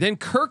coaching. Then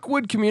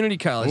Kirkwood Community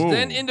College. Ooh.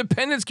 Then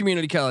Independence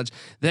Community College.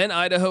 Then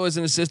Idaho as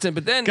an assistant.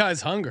 But then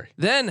guy's hungry.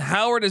 Then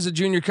Howard as a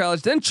junior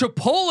college. Then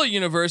Chipola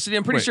University.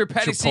 I'm pretty sure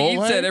Patty C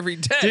eats that every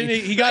day.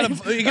 Didn't he got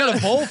a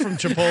bowl from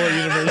Chipola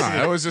University.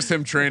 That was just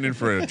him training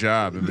for a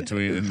job in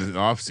the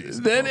off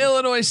season. Then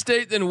Illinois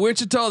State. Then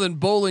Wichita. Then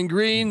Bowling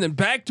Green. Then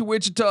back to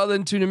Wichita.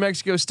 Then to New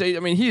Mexico State. I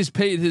mean, he has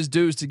paid his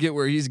dues to get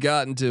where he's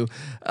gotten to.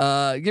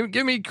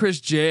 Give me Chris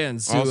Jans.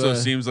 Also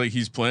seems like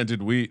he's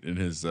planted wheat in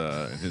his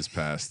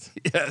past.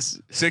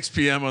 Yes. 6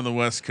 p.m. on the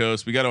West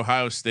Coast. We got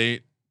Ohio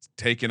State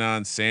taking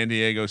on San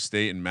Diego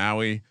State and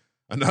Maui.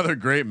 Another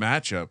great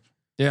matchup.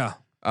 Yeah.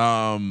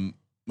 Oh man.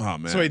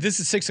 So wait, this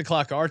is 6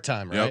 o'clock our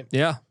time, right? Yep.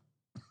 Yeah.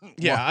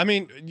 Yeah. Well, I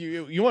mean,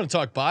 you want to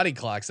talk body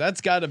clocks?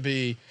 That's got to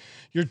be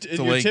you're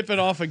tipping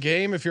off a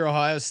game. If you're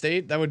Ohio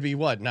State, that would be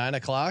what 9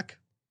 o'clock.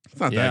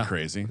 It's not that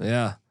crazy.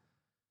 Yeah.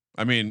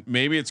 I mean,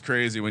 maybe it's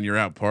crazy when you're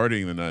out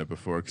partying the night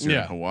before because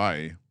you're in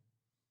Hawaii.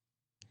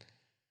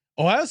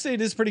 Ohio State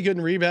is pretty good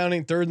in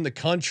rebounding, 3rd in the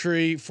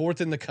country,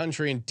 4th in the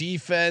country in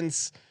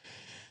defense.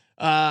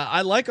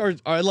 I like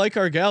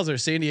our gals, our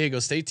San Diego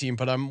State team,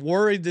 but I'm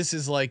worried this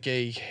is like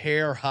a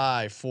hair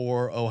high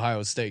for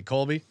Ohio State.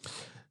 Colby?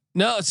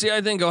 No, see,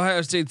 I think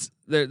Ohio State's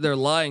they're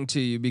lying to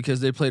you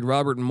because they played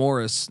Robert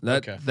Morris,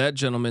 that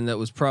gentleman that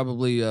was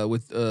probably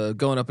with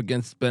going up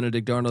against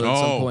Benedict Arnold at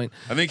some point.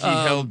 I think he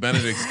held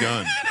Benedict's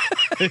gun.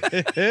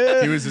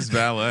 He was his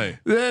valet.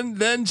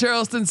 Then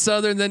Charleston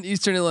Southern, then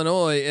Eastern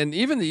Illinois, and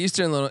even the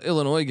Eastern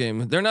Illinois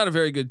game. They're not a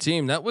very good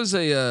team. That was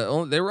they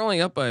were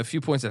only up by a few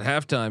points at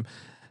halftime.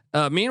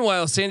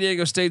 Meanwhile, San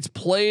Diego State's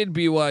played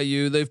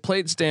BYU. They've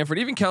played Stanford.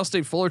 Even Cal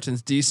State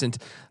Fullerton's decent.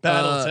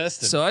 Battle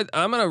tested. So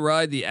I'm going to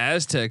ride the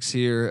Aztecs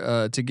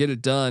here to get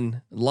it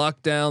done.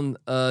 Lock down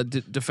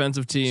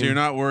defensive team. So you're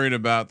not worried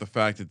about the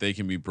fact that they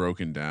can be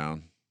broken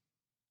down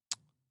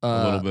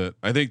a little bit.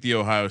 I think the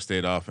Ohio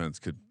State offense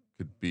could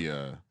be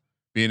an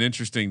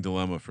interesting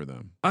dilemma for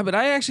them. But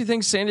I actually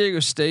think San Diego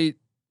State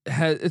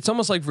it's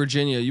almost like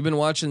Virginia. You've been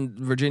watching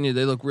Virginia.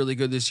 They look really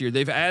good this year.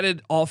 They've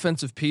added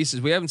offensive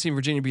pieces. We haven't seen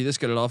Virginia be this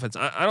good at offense.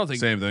 I don't think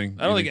same thing.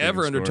 I don't think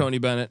ever under Tony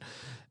Bennett.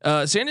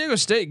 San Diego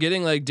State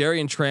getting like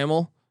Darian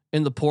Trammell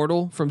in the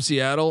portal from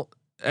Seattle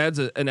adds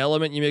an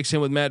element. You mix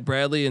him with Matt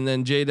Bradley and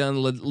then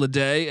Jadon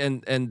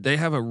Lede, and they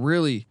have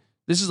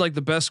this is like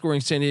the best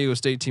scoring San Diego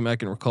State team I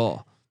can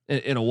recall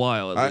in a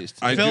while at least.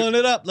 Filling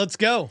it up. Let's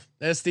go.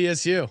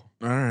 SDSU.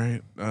 All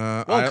right.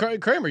 Well,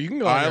 Kramer, you can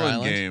go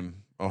island game.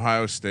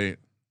 Ohio State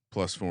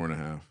plus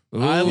 4.5.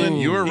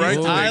 Island. You were right.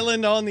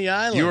 Island on the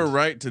island. You were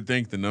right to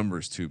think the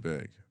number's too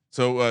big.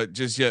 So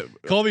just yet,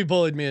 Colby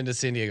bullied me into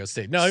San Diego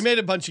State. No, he made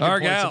a bunch of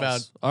good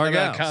points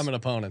about common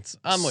opponents.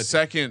 I'm with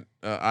second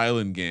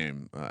island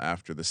game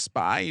after the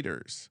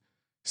Spiders.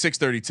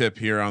 6:30 tip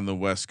here on the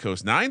West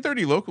Coast.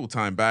 9:30 local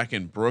time back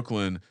in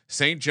Brooklyn.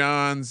 St.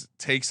 John's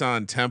takes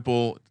on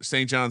Temple.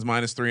 St. John's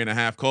minus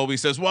 3.5. Colby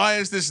says, "Why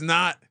is this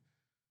not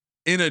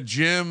in a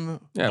gym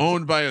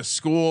owned by a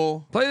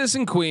school? Play this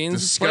in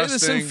Queens. Disgusting. Play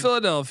this in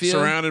Philadelphia.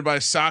 Surrounded by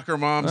soccer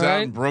moms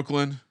out in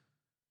Brooklyn."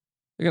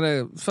 They're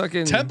gonna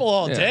fucking Temple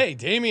all day.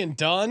 Damian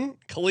Dunn,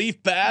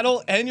 Khalif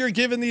Battle, and you're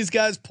giving these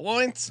guys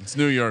points. It's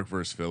New York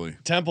versus Philly.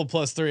 Temple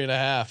plus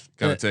 3.5.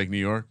 Gotta take New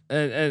York.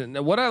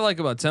 And what I like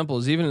about Temple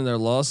is even in their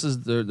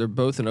losses, they're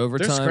both in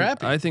overtime. They're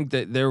scrappy. I think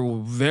that they're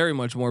very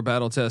much more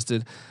battle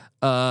tested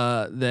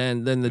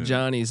than the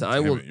Johnnies.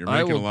 I will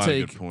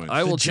take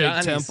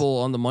Temple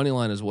on the money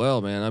line as well,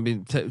 man. I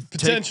mean,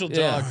 potential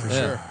dog for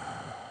sure.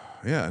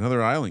 Yeah,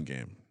 another island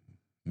game.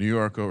 New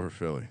York over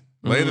Philly.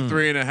 Lay the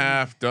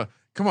 3.5.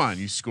 Come on,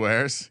 you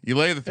squares. You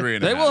lay the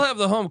 3.5. They will have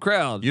the home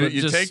crowd. You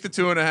take the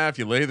 2.5.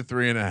 You lay the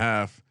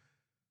 3.5.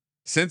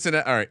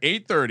 Cincinnati. All right,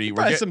 8:30.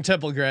 We're some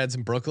Temple grads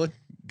in Brooklyn.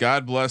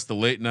 God bless the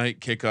late night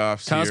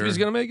kickoffs. Cosby's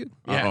gonna make it.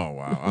 Yeah. Oh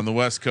wow, on the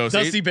West Coast.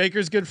 Dusty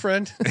Baker's good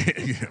friend.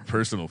 Yeah,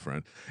 personal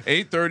friend.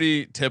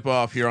 8:30 tip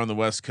off here on the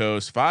West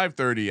Coast.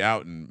 5:30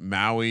 out in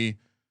Maui.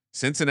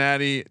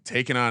 Cincinnati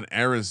taking on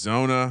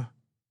Arizona.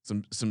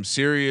 Some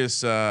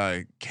serious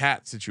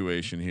cat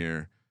situation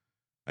here.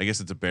 I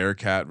guess it's a bear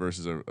cat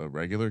versus a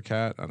regular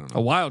cat. I don't know.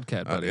 A wild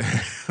cat, buddy.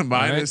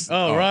 Minus.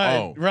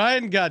 Right.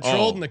 Ryan got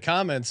trolled in the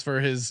comments for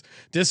his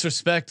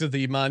disrespect of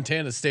the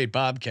Montana State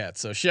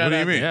Bobcats. So shout out.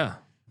 What do you mean? Yeah.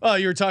 Oh,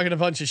 you were talking a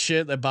bunch of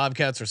shit that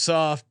Bobcats are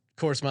soft.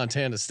 Of course,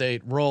 Montana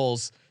State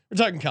rolls. We're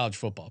talking college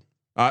football.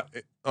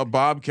 A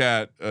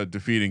bobcat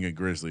defeating a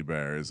grizzly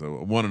bear is a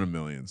 1 in a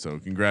million. So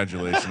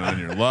congratulations on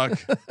your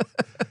luck.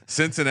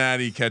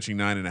 Cincinnati catching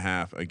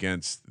 9.5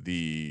 against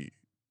the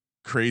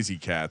crazy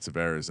cats of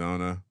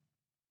Arizona.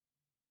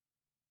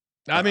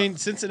 I mean,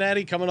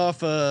 Cincinnati coming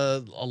off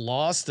a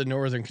loss to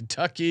Northern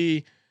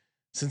Kentucky.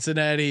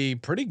 Cincinnati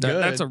pretty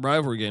good. That's a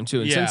rivalry game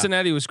too. And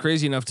Cincinnati was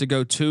crazy enough to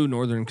go to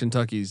Northern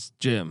Kentucky's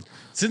gym.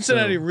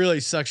 Cincinnati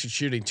really sucks at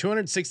shooting.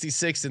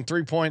 266 in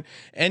 3-point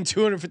and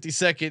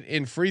 252nd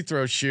in free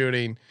throw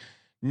shooting.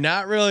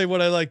 Not really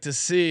what I like to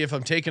see if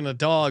I'm taking a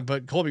dog.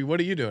 But Colby, what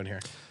are you doing here?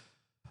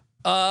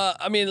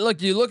 I mean,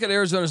 look, you look at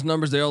Arizona's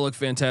numbers; they all look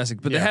fantastic,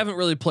 but they haven't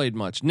really played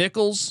much.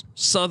 Nicholls,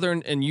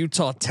 Southern, and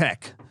Utah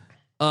Tech.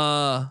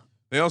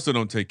 They also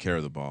don't take care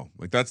of the ball.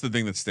 Like that's the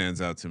thing that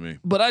stands out to me.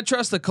 But I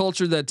trust the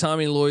culture that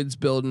Tommy Lloyd's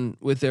building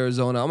with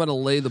Arizona. I'm going to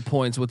lay the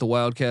points with the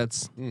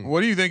Wildcats.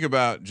 What do you think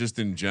about just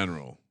in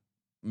general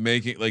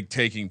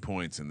taking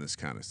points in this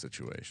kind of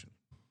situation?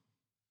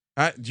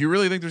 Do you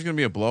really think there's going to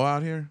be a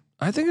blowout here?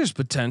 I think there's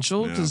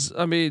potential because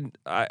I mean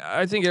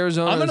I think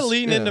Arizona. I'm going to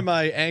lean into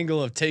my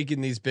angle of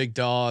taking these big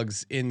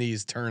dogs in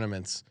these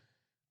tournaments,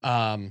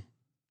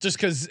 just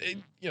because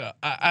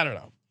I don't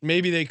know.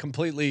 Maybe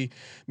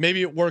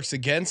maybe it works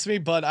against me,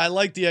 but I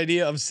like the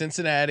idea of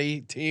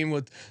Cincinnati team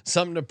with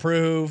something to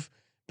prove,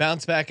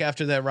 bounce back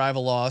after that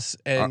rival loss,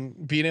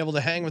 and being able to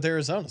hang with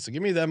Arizona. So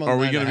give me them. Are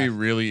we going to be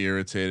really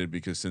irritated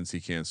because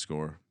Cincy can't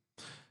score,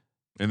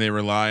 and they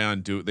rely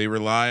on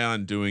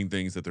doing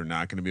things that they're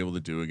not going to be able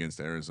to do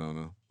against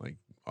Arizona, like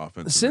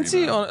offensive.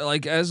 Cincy on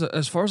like as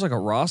far as like a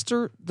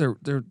roster,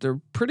 they're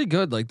pretty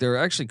good. Like they're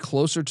actually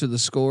closer to the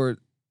score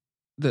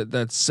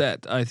that's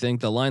set. I think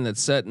the line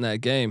that's set in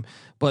that game,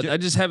 but I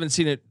just haven't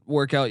seen it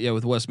work out yet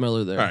with Wes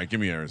Miller there. All right, give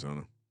me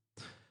Arizona.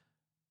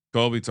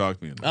 Colby, talk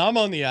to me. I'm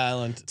on the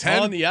island.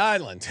 10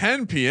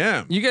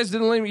 p.m. You guys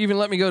didn't even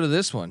let me go to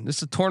this one. This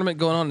is a tournament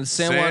going on in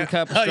San Juan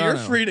Capistrano. Oh, you're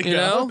free to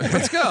go.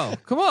 Let's go.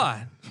 Come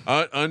on.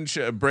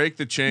 Break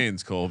the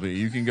chains, Colby.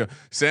 You can go.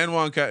 San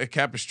Juan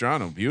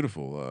Capistrano,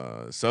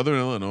 beautiful. Southern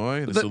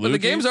Illinois. But the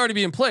game's already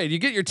being played. You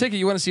get your ticket.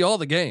 You want to see all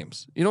the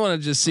games. You don't want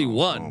to just see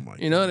one. Oh my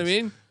you know what I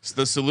mean? So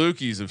the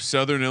Salukis of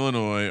Southern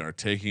Illinois are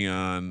taking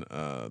on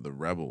the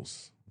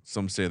Rebels.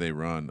 Some say they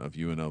run of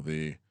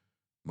UNLV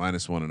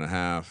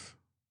 -1.5.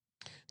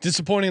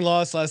 Disappointing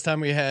loss last time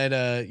we had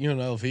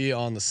UNLV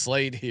on the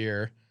slate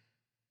here.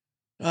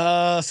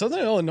 Southern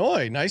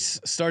Illinois, nice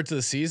start to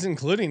the season,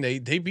 including they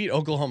beat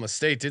Oklahoma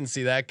State. Didn't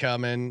see that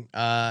coming.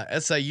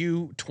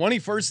 SIU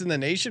 21st in the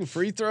nation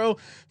free throw,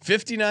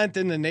 59th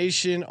in the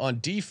nation on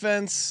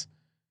defense.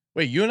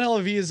 Wait,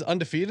 UNLV is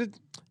undefeated?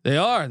 They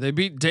are. They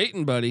beat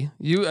Dayton, buddy.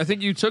 I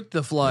think you took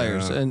the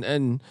Flyers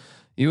and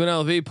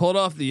UNLV pulled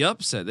off the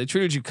upset. They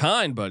treated you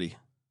kind, buddy.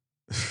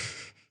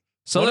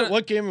 So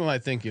what game am I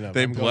thinking of?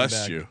 They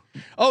blessed you.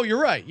 Oh, you're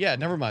right. Yeah,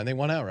 never mind. They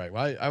won outright.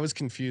 I was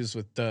confused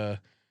with it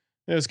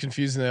was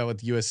confusing that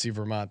with USC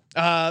Vermont.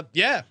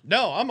 Yeah,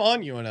 no, I'm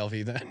on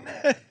UNLV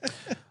then.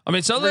 I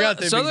mean, Southern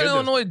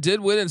Illinois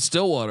did win in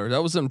Stillwater.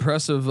 That was an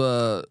impressive,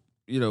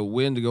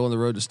 win to go on the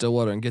road to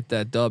Stillwater and get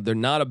that dub. They're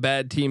not a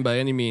bad team by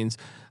any means.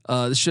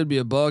 This should be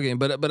a ball game,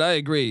 but I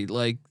agree.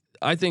 Like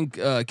I think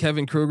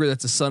Kevin Kruger,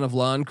 that's the son of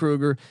Lon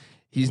Kruger.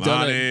 He's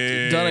done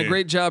a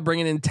great job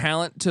bringing in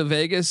talent to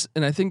Vegas,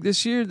 and I think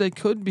this year they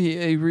could be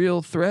a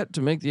real threat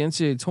to make the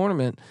NCAA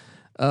tournament.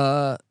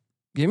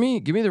 Give me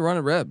the run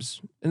at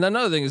Rebs. And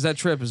another thing is that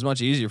trip is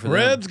much easier for them.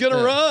 Rebs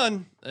gonna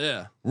run.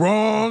 Yeah.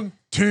 Wrong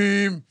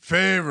team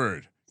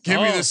favored. Give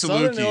me the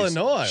Southern Salukis.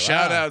 Illinois.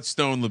 Shout Wow. out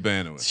Stone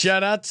Labanowitz.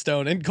 Shout out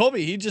Stone and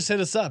Colby. He just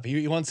hit us up.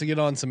 He wants to get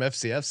on some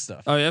FCF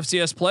stuff. Oh,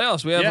 FCS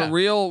playoffs. We have Yeah. a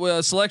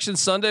real selection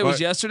Sunday was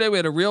But- yesterday. We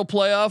had a real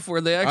playoff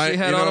where they actually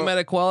had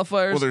automatic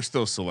qualifiers. Well, they're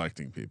still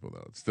selecting people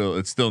though.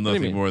 It's still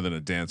nothing mean? more than a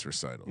dance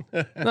recital.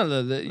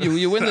 No,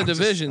 you win the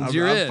divisions.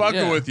 You're I'm in. fucking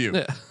Yeah. with you.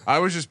 Yeah. I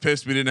was just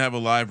pissed we didn't have a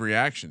live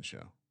reaction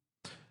show.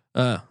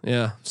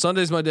 Yeah.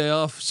 Sunday's my day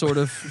off. Sort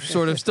of.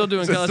 Still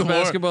doing It's college the Lord-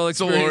 basketball it's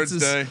the Lord's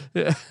experiences.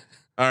 Day. Yeah.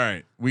 All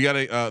right, we got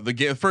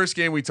the first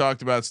game we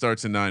talked about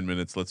starts in 9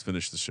 minutes. Let's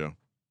finish the show.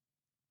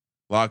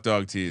 Lock,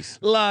 dog, tease.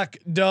 Lock,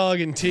 dog,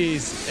 and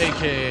tease,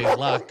 aka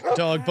Lock,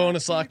 Dog,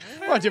 Bonus Lock.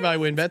 Brought to you by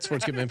WinBet,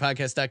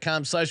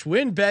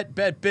 sportsgamblingpodcast.com/WinBet.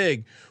 Bet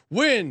big,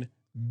 win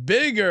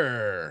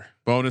bigger.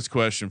 Bonus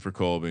question for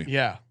Colby.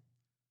 Yeah.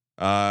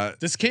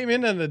 This came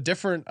in a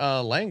different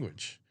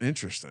language.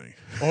 Interesting.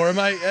 Or am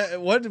I?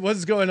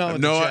 What's going on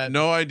with the chat?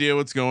 No idea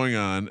what's going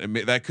on.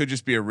 That could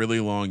just be a really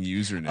long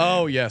username.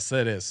 Oh yes,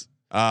 that is.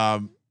 Yeah.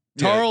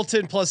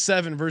 Tarleton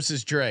 +7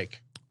 versus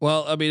Drake.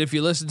 Well, I mean, if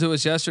you listened to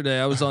us yesterday,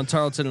 I was on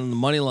Tarleton on the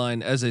money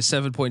line as a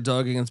 7-point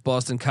dog against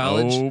Boston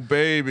College. Oh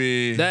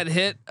baby. That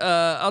hit.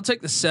 I'll take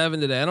the 7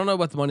 today. I don't know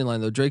about the money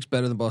line though. Drake's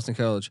better than Boston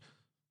College.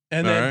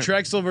 And All then right.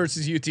 Drexel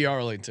versus UT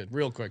Arlington.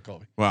 Real quick,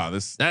 Colby. Wow.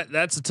 This.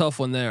 That's a tough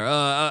one there.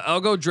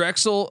 I'll go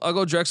Drexel. I'll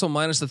go Drexel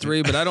minus the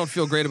 3, but I don't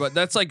feel great about.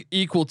 That's like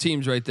equal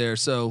teams right there.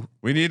 So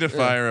We need to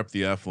fire up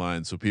the F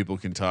line so people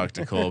can talk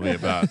to Colby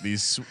about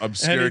these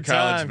obscure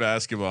Anytime. college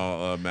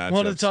basketball matchups.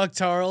 Want to talk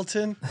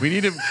Tarleton? We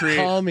need to create.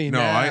 Call me no,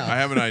 now. I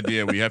have an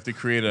idea. We have to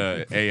create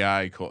a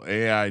AI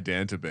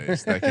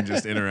database that can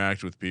just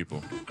interact with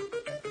people.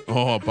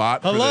 Oh, a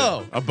bot.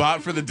 Hello. A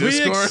bot for the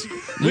Discord.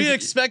 We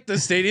expect the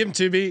stadium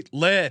to be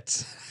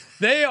lit.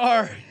 They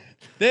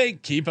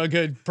keep a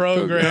good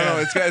program. No,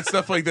 it's got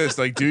stuff like this.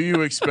 Like, do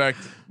you expect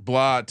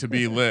blah to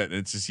be lit? And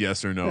it's just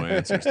yes or no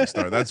answers to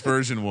start. That's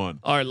version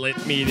 1. our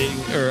lit meeting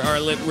or our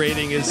lit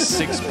rating is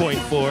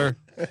 6.4.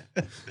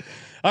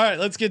 All right,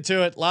 let's get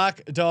to it.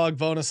 Lock, dog,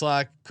 bonus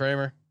lock.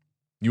 Kramer.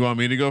 You want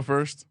me to go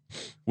first?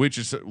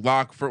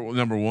 Lock for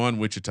number 1,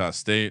 Wichita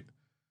State.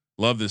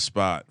 Love this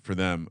spot for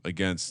them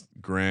against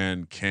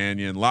Grand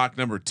Canyon. Lock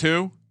number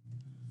 2.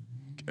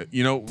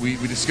 You know, we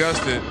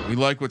discussed it. We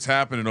like what's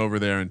happening over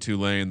there in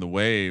Tulane, the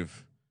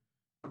Wave.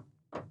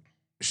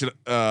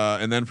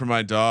 And then for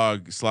my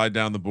dog, slide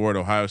down the board,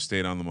 Ohio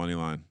State on the money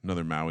line.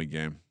 Another Maui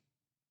game.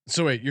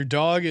 So wait, your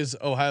dog is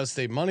Ohio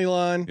State money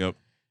line. Yep.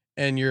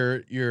 And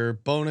your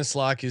bonus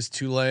lock is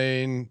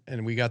Tulane,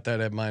 and we got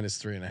that at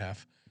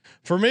 -3.5.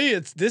 For me,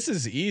 this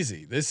is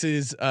easy. This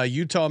is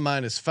Utah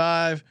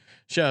 -5.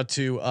 Shout out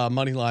to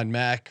Moneyline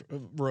Mac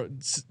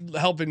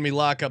helping me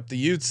lock up the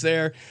Utes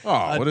there.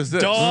 Oh, what is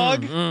this?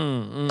 Dog,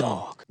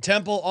 dog.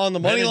 Temple on the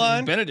money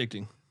line.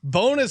 Benedicting.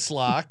 Bonus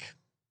lock.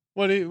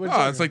 What?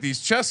 It's like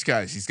these chess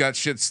guys. He's got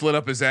shit slid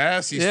up his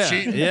ass. He's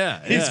cheating. Yeah.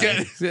 He's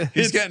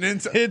getting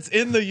into. It's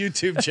in the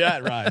YouTube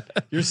chat, Ryan.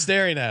 You're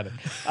staring at it.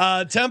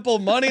 Temple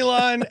money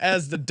line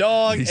as the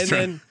dog, He's and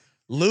then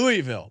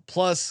Louisville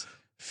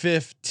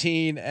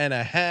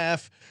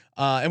 +15.5.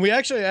 And we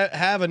actually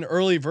have an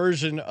early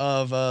version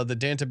of the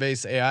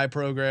database AI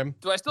program.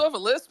 Do I still have a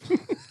lisp?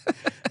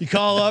 You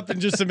call up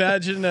and just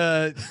imagine.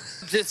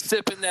 Just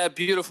sipping that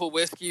beautiful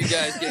whiskey you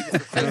guys gave me for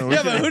Christmas.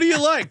 Yeah, but who do you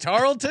like,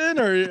 Tarleton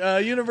or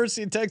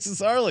University of Texas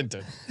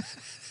Arlington?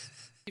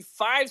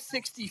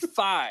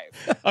 565.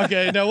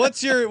 Okay, now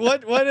what's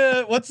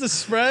the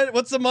spread?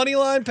 What's the money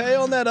line pay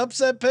on that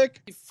upset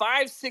pick?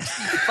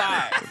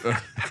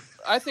 565.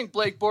 I think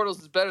Blake Bortles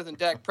is better than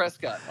Dak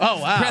Prescott. Oh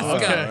wow,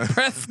 Prescott. okay.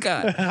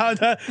 Prescott. How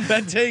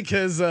that take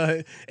has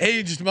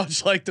aged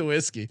much like the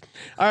whiskey.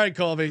 All right,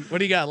 Colby, what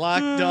do you got?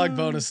 Lock, dog,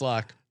 bonus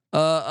lock.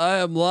 I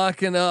am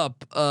locking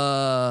up.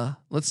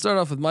 Let's start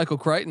off with Michael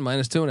Crichton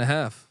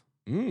 -2.5.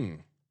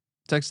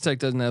 Texas Tech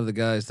doesn't have the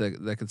guys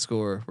that could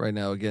score right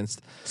now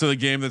against. So the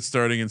game that's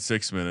starting in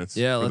 6 minutes.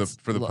 Yeah,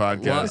 for the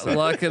podcast.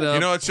 Lock it up. You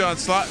know what, Sean?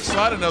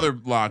 Slide another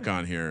lock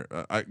on here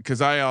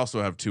because I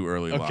also have 2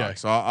 early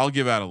locks. So I'll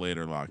give out a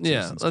later lock. Too,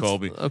 Yeah, since let's-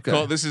 Colby.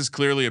 okay. This is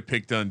clearly a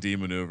pick Dundee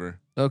maneuver.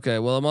 Okay,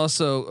 well, I'm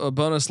also a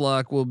bonus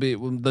lock will be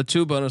the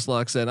 2 bonus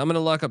locks. Then I'm going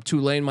to lock up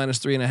Tulane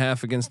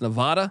 -3.5 against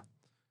Nevada,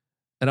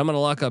 and I'm going to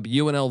lock up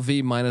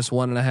UNLV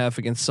 -1.5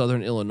 against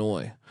Southern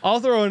Illinois. I'll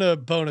throw in a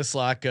bonus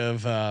lock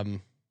of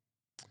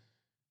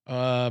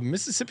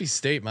Mississippi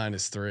State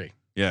 -3.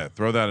 Yeah,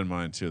 throw that in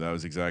mind too. That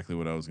was exactly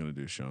what I was going to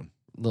do, Sean.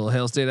 Little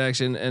Hail State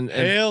action and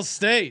Hail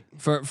State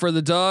for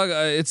the dog.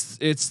 It's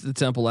the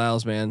Temple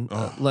Owls, man.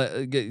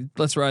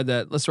 Let's ride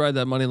that. Let's ride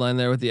that money line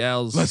there with the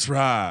Owls. Let's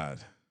ride.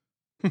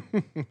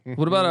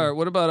 What about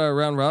our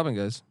round robin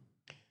guys?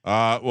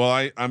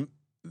 Well,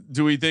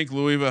 do we think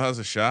Louisville has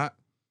a shot?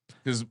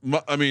 Because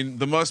I mean,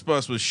 the Muss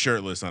Bus was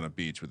shirtless on a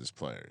beach with his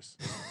players,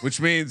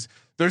 which means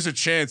there's a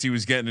chance he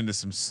was getting into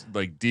some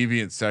like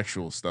deviant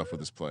sexual stuff with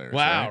his players.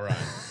 Wow, right?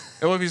 Ryan.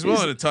 Well, if he's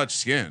willing to touch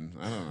skin,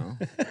 I don't know.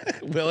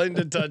 Willing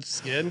to touch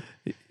skin.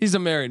 He's a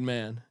married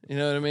man. You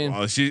know what I mean?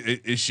 Well, is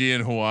she in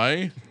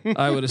Hawaii?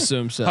 I would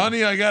assume so.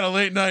 Honey, I got a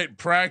late night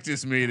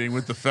practice meeting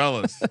with the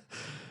fellas.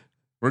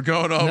 We're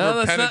going over No,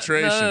 that's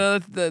penetration.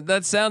 Not, no,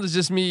 that sound is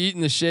just me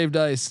eating the shaved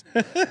ice.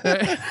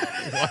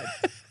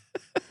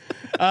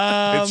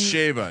 It's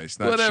shave ice,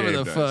 not Whatever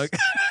shaved the ice. fuck.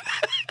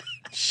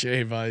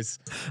 Shave ice.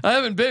 I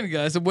haven't been,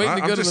 guys. I'm waiting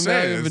to go to the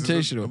Maui this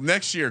is Invitational.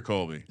 next year,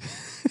 Colby.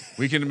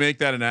 We can make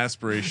that an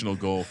aspirational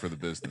goal for the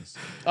business.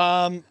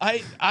 I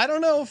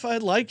don't know if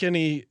I'd like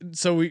any.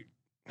 So we.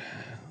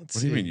 Let's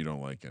What do you mean you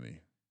don't like any?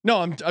 No,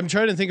 I'm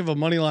trying to think of a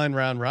money line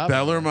round robin.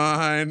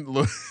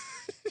 Bellarmine.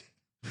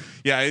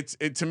 Yeah,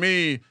 it to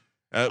me.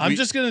 I'm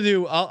just gonna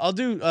do. I'll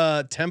do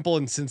Temple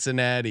and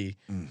Cincinnati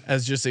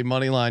as just a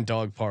money line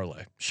dog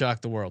parlay.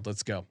 Shock the world.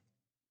 Let's go.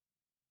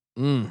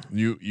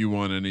 You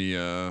want any?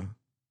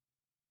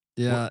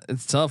 Yeah,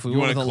 it's tough. We you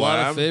went with a wanna lot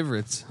of collab?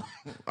 favorites.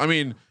 I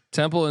mean,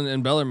 Temple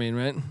and Bellarmine,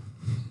 right?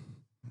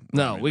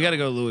 No, mean, we got to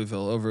go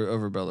Louisville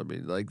over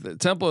Bellarmine. Like the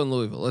Temple and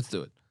Louisville. Let's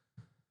do it.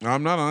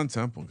 I'm not on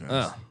Temple, guys.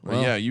 Oh, But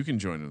well. yeah, you can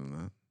join in on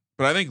that.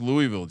 But I think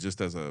Louisville, just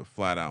as a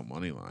flat out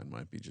money line,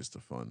 might be just a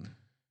fun.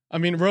 I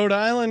mean, Rhode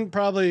Island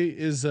probably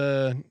is.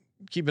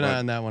 Keep an eye Right.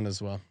 on that one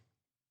as well.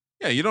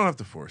 Yeah, you don't have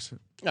to force it.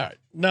 All right,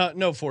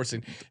 no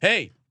forcing.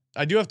 Hey,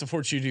 I do have to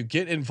force you to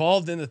get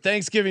involved in the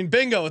Thanksgiving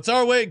bingo. It's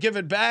our way of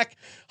giving back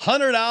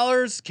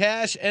 $100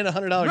 cash and a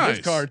 $100 Nice.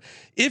 gift card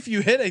if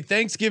you hit a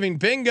Thanksgiving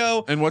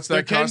bingo. And what's There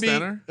that can cost be to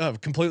enter?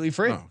 completely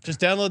free. Oh, okay. Just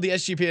download the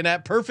SGPN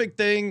app. Perfect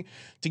thing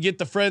to get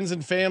the friends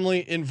and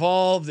family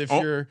involved. If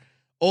your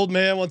old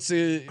man wants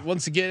to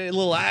get a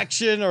little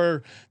action,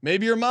 or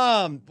maybe your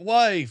mom,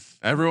 wife,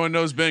 Everyone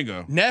knows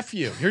bingo.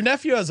 nephew. Your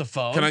nephew has a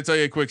phone. Can I tell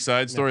you a quick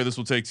side story? This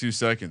will take 2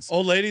 seconds.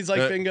 Old ladies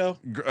like Uh, bingo.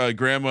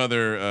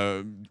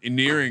 Grandmother,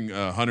 nearing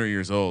 100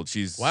 years old.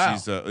 She's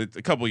a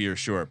couple years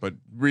short, but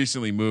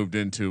recently moved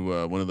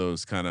into one of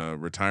those kind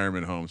of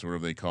retirement homes,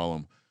 whatever they call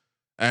them.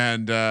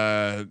 And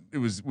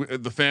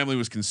the family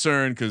was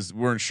concerned because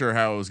weren't sure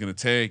how it was going to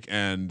take.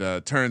 And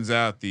turns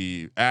out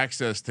the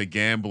access to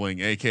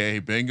gambling, aka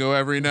bingo,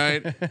 every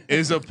night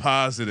is a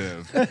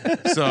positive.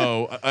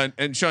 So,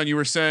 and Sean, you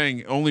were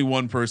saying only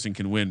one person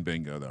can win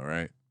bingo, though,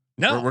 right?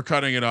 No, We're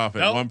cutting it off at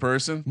Nope. one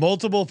person.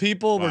 multiple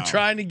people. Wow. We're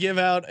trying to give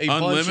out a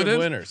bunch Unlimited? of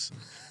winners.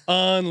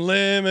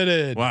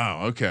 Unlimited.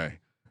 Wow. Okay.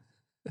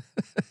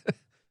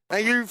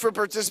 Thank you for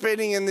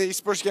participating in the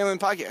Sports Gambling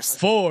Podcast.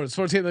 For the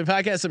Sports Gambling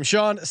Podcast, I'm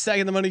Sean,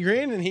 stacking the money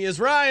green, and he is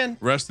Ryan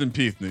Rest in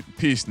peace,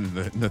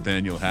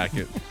 Nathaniel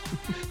Hackett.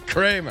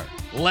 Kramer.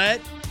 Let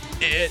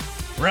it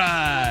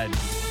ride.